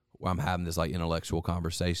 where I'm having this like intellectual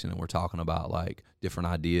conversation and we're talking about like different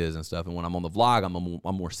ideas and stuff. And when I'm on the vlog,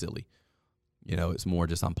 I'm more silly. It's more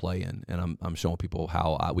just I'm playing and I'm showing people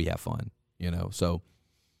how we have fun. So.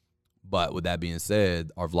 But with that being said,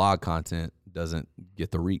 our vlog content doesn't get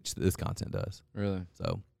the reach that this content does. Really?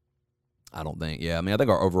 So I don't think. Yeah, I mean, I think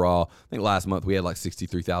I think last month we had like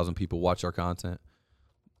 63,000 people watch our content,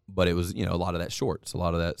 but it was a lot of that shorts, a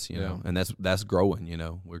lot of that's and that's growing.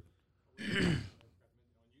 We're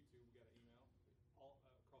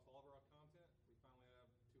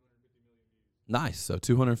nice. So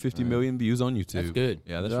 250 million views on YouTube. That's good.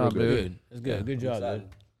 Yeah, that's Good real job, good. Good. That's good. Yeah. Good job, dude.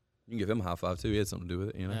 You can give him a high five too. He had something to do with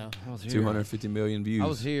it. Yeah. I was here. 250 million views. I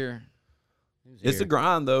was here. It's a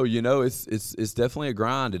grind though, it's definitely a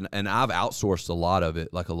grind, and I've outsourced a lot of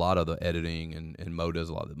it, like a lot of the editing, and Mo does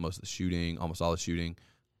most of the shooting, almost all the shooting.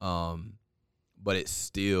 But it's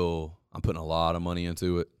still, I'm putting a lot of money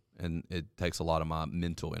into it, and it takes a lot of my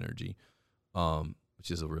mental energy,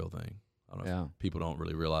 which is a real thing. I don't know if people don't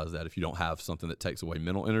really realize that if you don't have something that takes away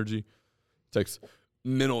mental energy, it takes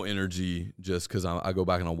mental energy just because I go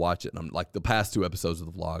back and I watch it, and I'm like, the past 2 episodes of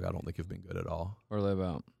the vlog I don't think have been good at all. What are they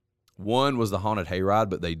about? One was the haunted hayride,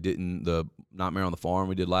 but they didn't, the Nightmare on the Farm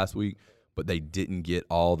we did last week, but they didn't get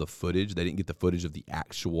all the footage. They didn't get the footage of the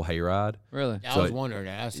actual hayride. Really? Yeah, So I was wondering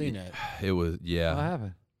that. I seen that. It was, What yeah,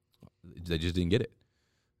 happened? they just didn't get it.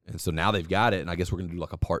 And so now they've got it, and I guess we're going to do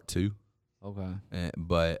like a part 2. Okay.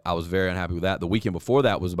 But I was very unhappy with that. The weekend before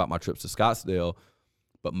that was about my trips to Scottsdale,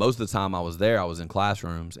 but most of the time I was there, I was in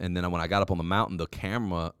classrooms. And then when I got up on the mountain, the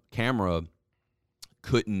camera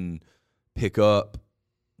couldn't pick up.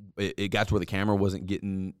 It got to where the camera wasn't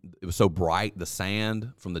getting, it was so bright. The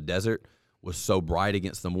sand from the desert was so bright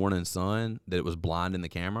against the morning sun that it was blinding the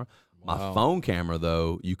camera. My phone camera,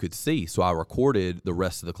 though, you could see. So I recorded the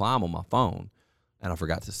rest of the climb on my phone, and I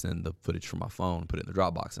forgot to send the footage from my phone and put it in the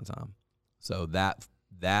Dropbox in time. So that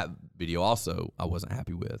video also I wasn't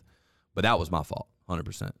happy with. But that was my fault,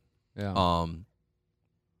 100%. Yeah.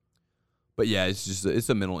 But yeah, it's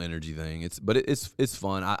a mental energy thing. It's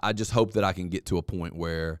fun. I just hope that I can get to a point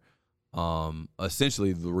where,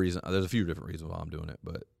 essentially there's a few different reasons why I'm doing it,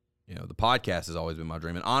 but the podcast has always been my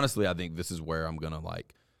dream. And honestly, I think this is where I'm gonna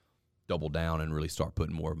like double down and really start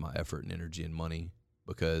putting more of my effort and energy and money,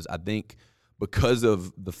 because I think because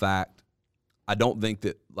of the fact, I don't think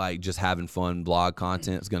that like just having fun blog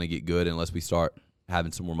content is gonna get good unless we start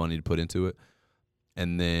having some more money to put into it.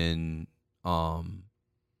 And then,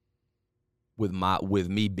 with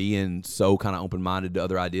me being so kind of open-minded to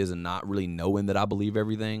other ideas and not really knowing that I believe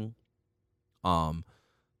everything,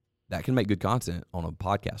 that can make good content on a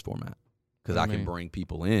podcast format because What I do you can mean? bring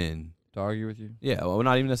people in. To argue with you? Yeah, well,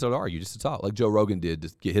 not even necessarily argue, just to talk, like Joe Rogan did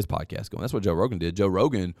to get his podcast going. That's what Joe Rogan did. Joe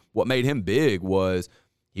Rogan, what made him big was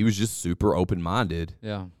he was just super open-minded,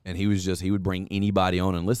 Yeah. and he would bring anybody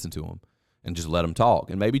on and listen to him and just let them talk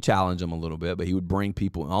and maybe challenge them a little bit, but he would bring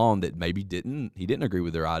people on that maybe didn't agree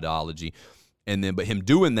with their ideology, and then but him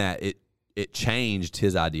doing that, it changed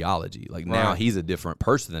his ideology. Like now Right. he's a different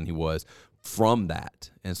person than he was from that,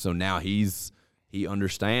 and so now he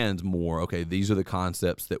understands more. Okay, these are the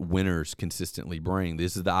concepts that winners consistently bring.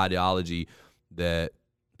 This is the ideology that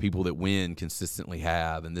people that win consistently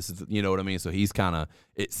have, and this is, you know what I mean? So he's kind of,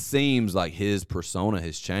 it seems like his persona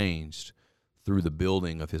has changed through the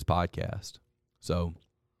building of his podcast. So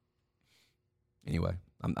anyway,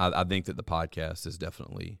 I think that the podcast is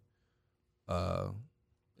definitely, I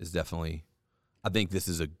think this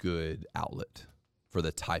is a good outlet for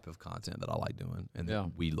the type of content that I like doing and Yeah.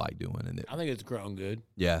 that we like doing. And I think it's grown good.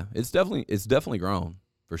 yeah, it's definitely grown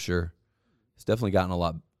for sure. It's definitely gotten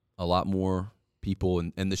a lot more people,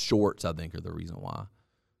 and the shorts I think are the reason why,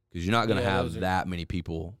 because you're not going to Yeah, have those are- that many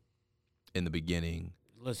people in the beginning.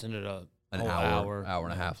 Listen to the An whole hour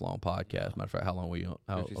and a half long podcast. Matter of fact, how long we?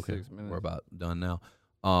 Okay, 56 minutes. we're about done now.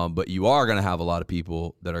 But you are going to have a lot of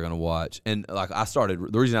people that are going to watch, and like the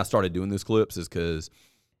reason I started doing these clips is because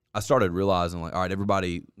I started realizing, like, all right,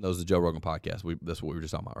 everybody knows the Joe Rogan podcast. That's what we were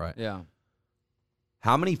just talking about, right? Yeah.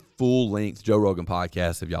 How many full-length Joe Rogan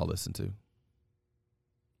podcasts have y'all listened to?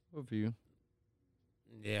 A few.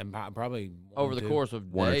 yeah, probably Over the course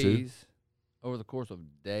of One or two? days. Over the course of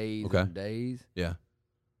days Okay. and days. Yeah.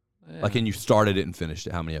 Yeah. Like, and you started it and finished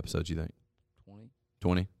it. How many episodes you think? 20.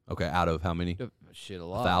 20? Okay, out of how many? Shit, a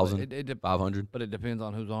lot. 1,000? It 500? but it depends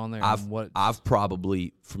on who's on there I've and what. I've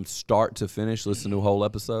probably, from start to finish, listened to a whole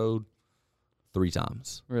episode 3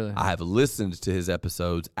 times. really. I have listened to his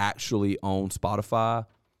episodes actually on Spotify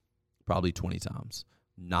probably 20 times,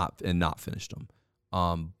 not finished them.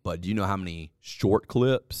 But do you know how many short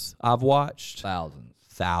clips I've watched? Thousands.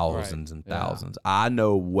 Thousands Right. and Yeah. thousands. I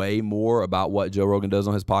know way more about what Joe Rogan does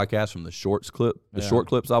on his podcast from the short Yeah.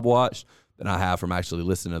 clips I've watched than I have from actually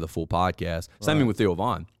listening to the full podcast. Same thing Right. with Theo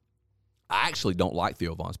Vaughn. I actually don't like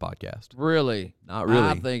Theo Vaughn's podcast. Really? Not really.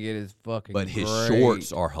 I think it is fucking But his great.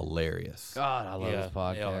 shorts are hilarious. God, I love Yeah, his they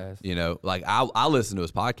are. podcast. You know, like I listen to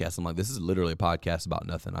his podcast. I'm like, this is literally a podcast about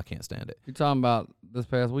nothing. I can't stand it. You talking about this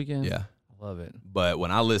past weekend? Yeah. I love it. But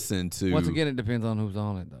when I listen to Once again, it depends on who's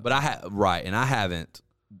on it, though. But I haven't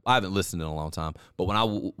listened in a long time. But when I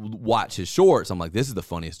watch his shorts, I'm like, this is the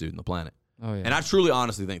funniest dude on the planet. oh yeah. And I truly,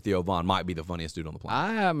 honestly think Theo Vaughn might be the funniest dude on the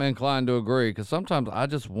planet. I am inclined to agree because sometimes I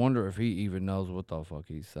just wonder if he even knows what the fuck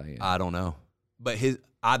he's saying. I don't know, but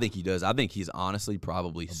I think he does. I think he's honestly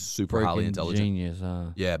probably super highly Freaking intelligent. genius, huh?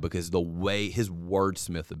 Yeah, because the way his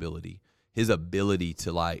wordsmith ability, his ability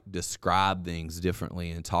to like describe things differently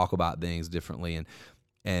and talk about things differently,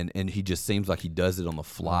 and he just seems like he does it on the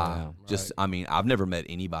fly. Yeah. Just, I mean, I've never met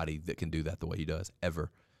anybody that can do that the way he does ever.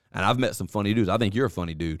 And I've met some funny dudes. I think you're a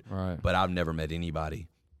funny dude, Right. but I've never met anybody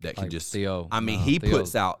that can Like just. Theo. I mean, No, he Theo's-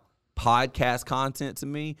 puts out podcast content to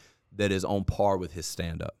me that is on par with his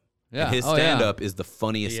stand up. Yeah. His Oh, yeah. stand up is the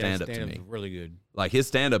funniest Yeah, stand up to stand-up's me. really good. Like his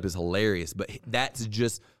stand up is hilarious, but that's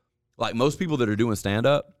just like most people that are doing stand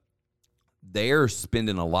up, they're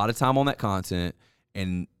spending a lot of time on that content,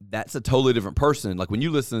 and that's a totally different person. Like when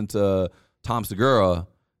you listen to Tom Segura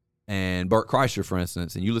and Burt Kreischer, for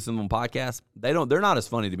instance, and you listen to them on podcasts, they're not as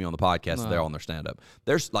funny to me on the podcast as No. they're on their stand up.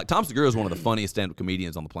 There's like Tom Segura is one of the funniest stand up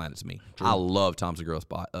comedians on the planet to me. I love Tom Segura's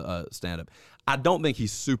stand up. I don't think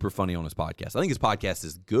he's super funny on his podcast. I think his podcast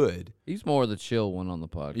is good. He's more the chill one on the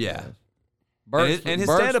podcast. Yeah. Bert's, And his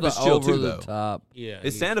Bert's stand-up the is chill too, over the though. Top. Yeah,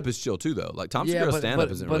 His stand up is chill too, though. Like Tom Segura's stand up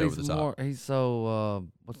isn't really over the he's top. more. He's so.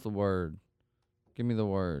 What's the word? Give me the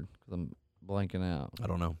word because I'm blanking out. I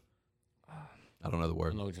don't know. I don't know the I word.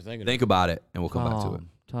 don't know what you're thinking. Think about it, and we'll come back to it.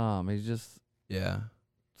 Tom. He's just Yeah,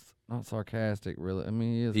 not sarcastic, really. I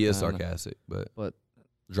mean, he is kinda sarcastic, but but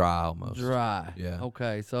dry almost. dry. Yeah.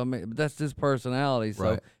 Okay, so I mean, but that's his personality. So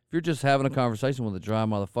Right. if you're just having a conversation with a dry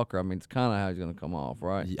motherfucker, I mean, it's kind of how he's gonna come off,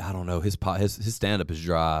 right? Yeah, I don't know. His stand up is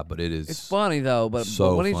dry, but it is. It's funny though, but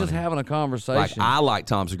so when he's just funny. having a Like conversation, I like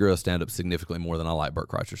Tom Segura's stand up significantly more than I like Burt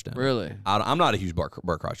Kreischer's stand up. really, I'm not a huge Burt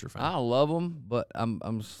Kreischer fan, I love him, but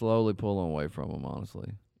I'm slowly pulling away from him, honestly.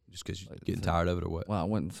 just because you're like, getting tired of it or what. Well, I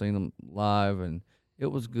went and seen him live, and it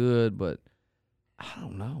was good, but I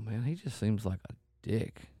don't know, man. He just seems like a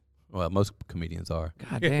dick. Well, most comedians are.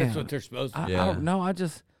 God Yeah, damn. that's what they're supposed to. I do. Yeah. don't know.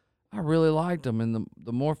 I really liked him, and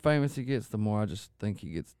the more famous he gets, the more I just think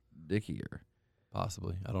he gets dickier.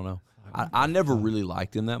 Possibly, I don't know. Like, I never really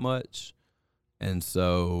liked him that much. And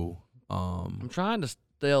so, I'm trying to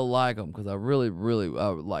still like him because I really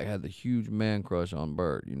like had the huge man crush on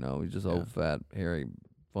Bert. You know, he's just old, fat, hairy,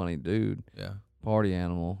 funny dude, yeah. party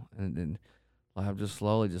animal. And then like, I've just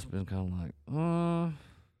slowly just been kind of like,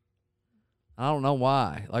 I don't know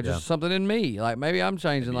why. Like, just something in me. Like, maybe I'm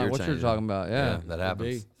changing, Maybe like what changing. you're talking about. Yeah. that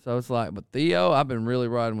happens. So it's like, but Theo, I've been really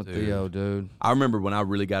riding with Theo, dude. I remember when I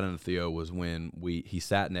really got into Theo was when he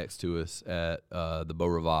sat next to us at the Beau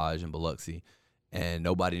Rivage in Biloxi, and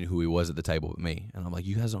nobody knew who he was at the table but me. And I'm like,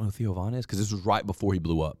 you guys don't know who Theo Von is? Because this was right before he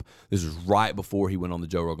blew up. This was right before he went on the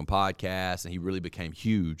Joe Rogan podcast, and he really became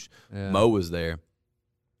huge. Yeah. Mo was there.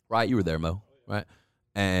 Right? You were there, Mo. Right?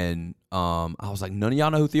 And I was like, none of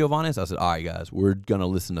y'all know who Theo Von is? I said, all right, guys, we're going to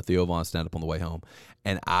listen to Theo Von stand up on the way home.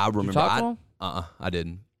 And I remember. You talk to him? I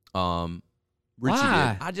didn't. Richie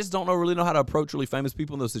Why? did. I just don't really know how to approach really famous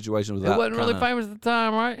people in those situations. He wasn't really famous at the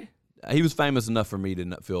time, right? He was famous enough for me to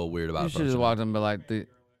not feel weird about You it. should have walked him and be like,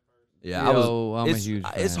 Yeah, Yo, I'm a it's, huge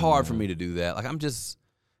It's fan, hard for man. me to do that. Like,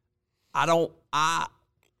 I don't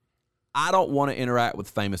want to interact with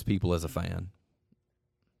famous people as a fan.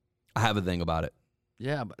 I have a thing about it.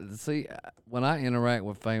 yeah, but see, when I interact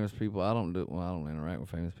with famous people, I don't interact with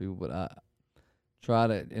famous people, but I try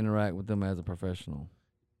to interact with them as a professional.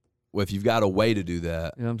 Well, if you've got a way to do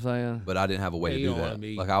that, You know what I'm saying? but I didn't have a way Yeah, to you do don't wanna that.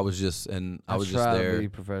 be- Like, I was just just try there. to be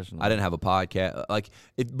professional. I didn't have a podcast. Like,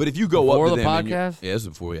 but if you go Before up to the them, and you- podcast? yeah, this was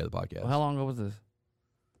before we had the podcast. Well, how long ago was this?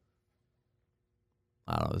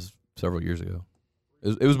 I don't know. It was several years ago.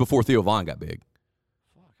 It was before Theo Von got big.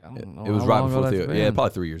 Fuck, I don't know. It was how right long ago before that's Theo. Yeah, been.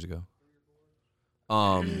 probably 3 years ago.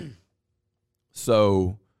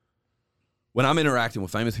 So when I'm interacting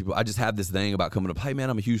with famous people, I just have this thing about coming up. Hey man,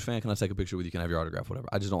 I'm a huge fan. Can I take a picture with you? Can I have your autograph? Whatever.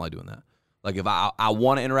 I just don't like doing that. Like if I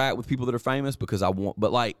want to interact with people that are famous because I want,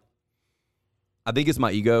 but like I think it's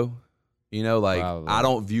my ego. You know, like Probably. I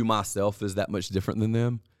don't view myself as that much different than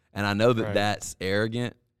them, and I know that Right. that's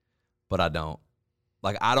arrogant, but I don't.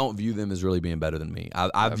 Like I don't view them as really being better than me.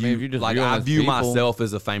 I mean, view if you just like view 'em I as view people- myself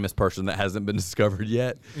as a famous person that hasn't been discovered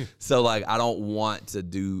yet. So like I don't want to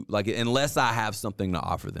do like unless I have something to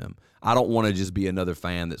offer them. I don't want to just be another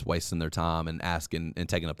fan that's wasting their time and asking and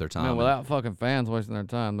taking up their time. Man, without fucking fans wasting their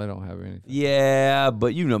time, they don't have anything. Yeah,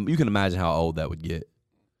 but you know you can imagine how old that would get.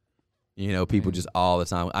 You know, people just all the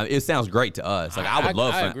time. I mean, it sounds great to us. Like I would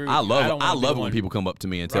love. I agree with I you. love. I don't I wanna be love it the when one people come up to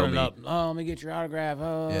me and tell Running me. up, let me get your autograph.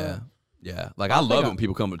 Yeah. Like I love it when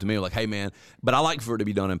people come up to me like, "Hey, man," but I like for it to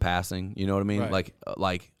be done in passing. You know what I mean? Right.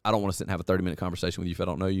 Like I don't want to sit and have a 30-minute conversation with you if I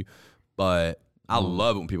don't know you. But I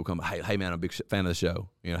love it when people come. Hey, man, I'm a big fan of the show.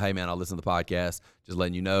 You know, hey, man, I listen to the podcast. Just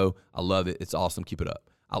letting you know, I love it. It's awesome. Keep it up.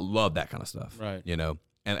 I love that kind of stuff. Right. You know,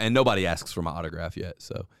 and nobody asks for my autograph yet.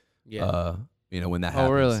 So Yeah. you know when that happens.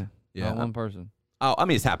 Oh, really? Yeah. Not one person. Oh, I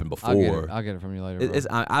mean, it's happened before. I'll get it from you later.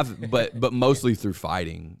 Bro. But mostly through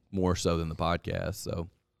fighting more so than the podcast. So,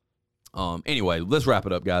 anyway, let's wrap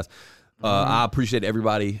it up, guys. I appreciate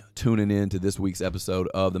everybody tuning in to this week's episode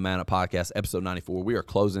of the Man Up Podcast, episode 94. We are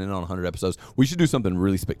closing in on 100 episodes. We should do something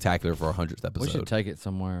really spectacular for our 100th episode. We should take it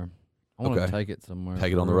somewhere. I want to Okay. take it somewhere.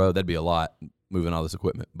 Take it on the road. That'd be a lot moving all this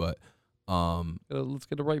equipment, but Let's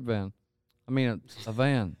get a rape van. I mean, a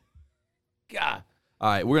van. God. all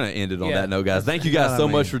right, we're going to end it on Yeah. that note, guys. Thank you guys what I so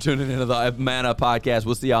mean. much for tuning into the Man Up Podcast.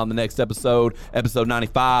 We'll see y'all on the next episode, episode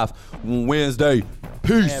 95, Wednesday.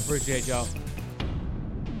 Peace. Yeah, appreciate y'all.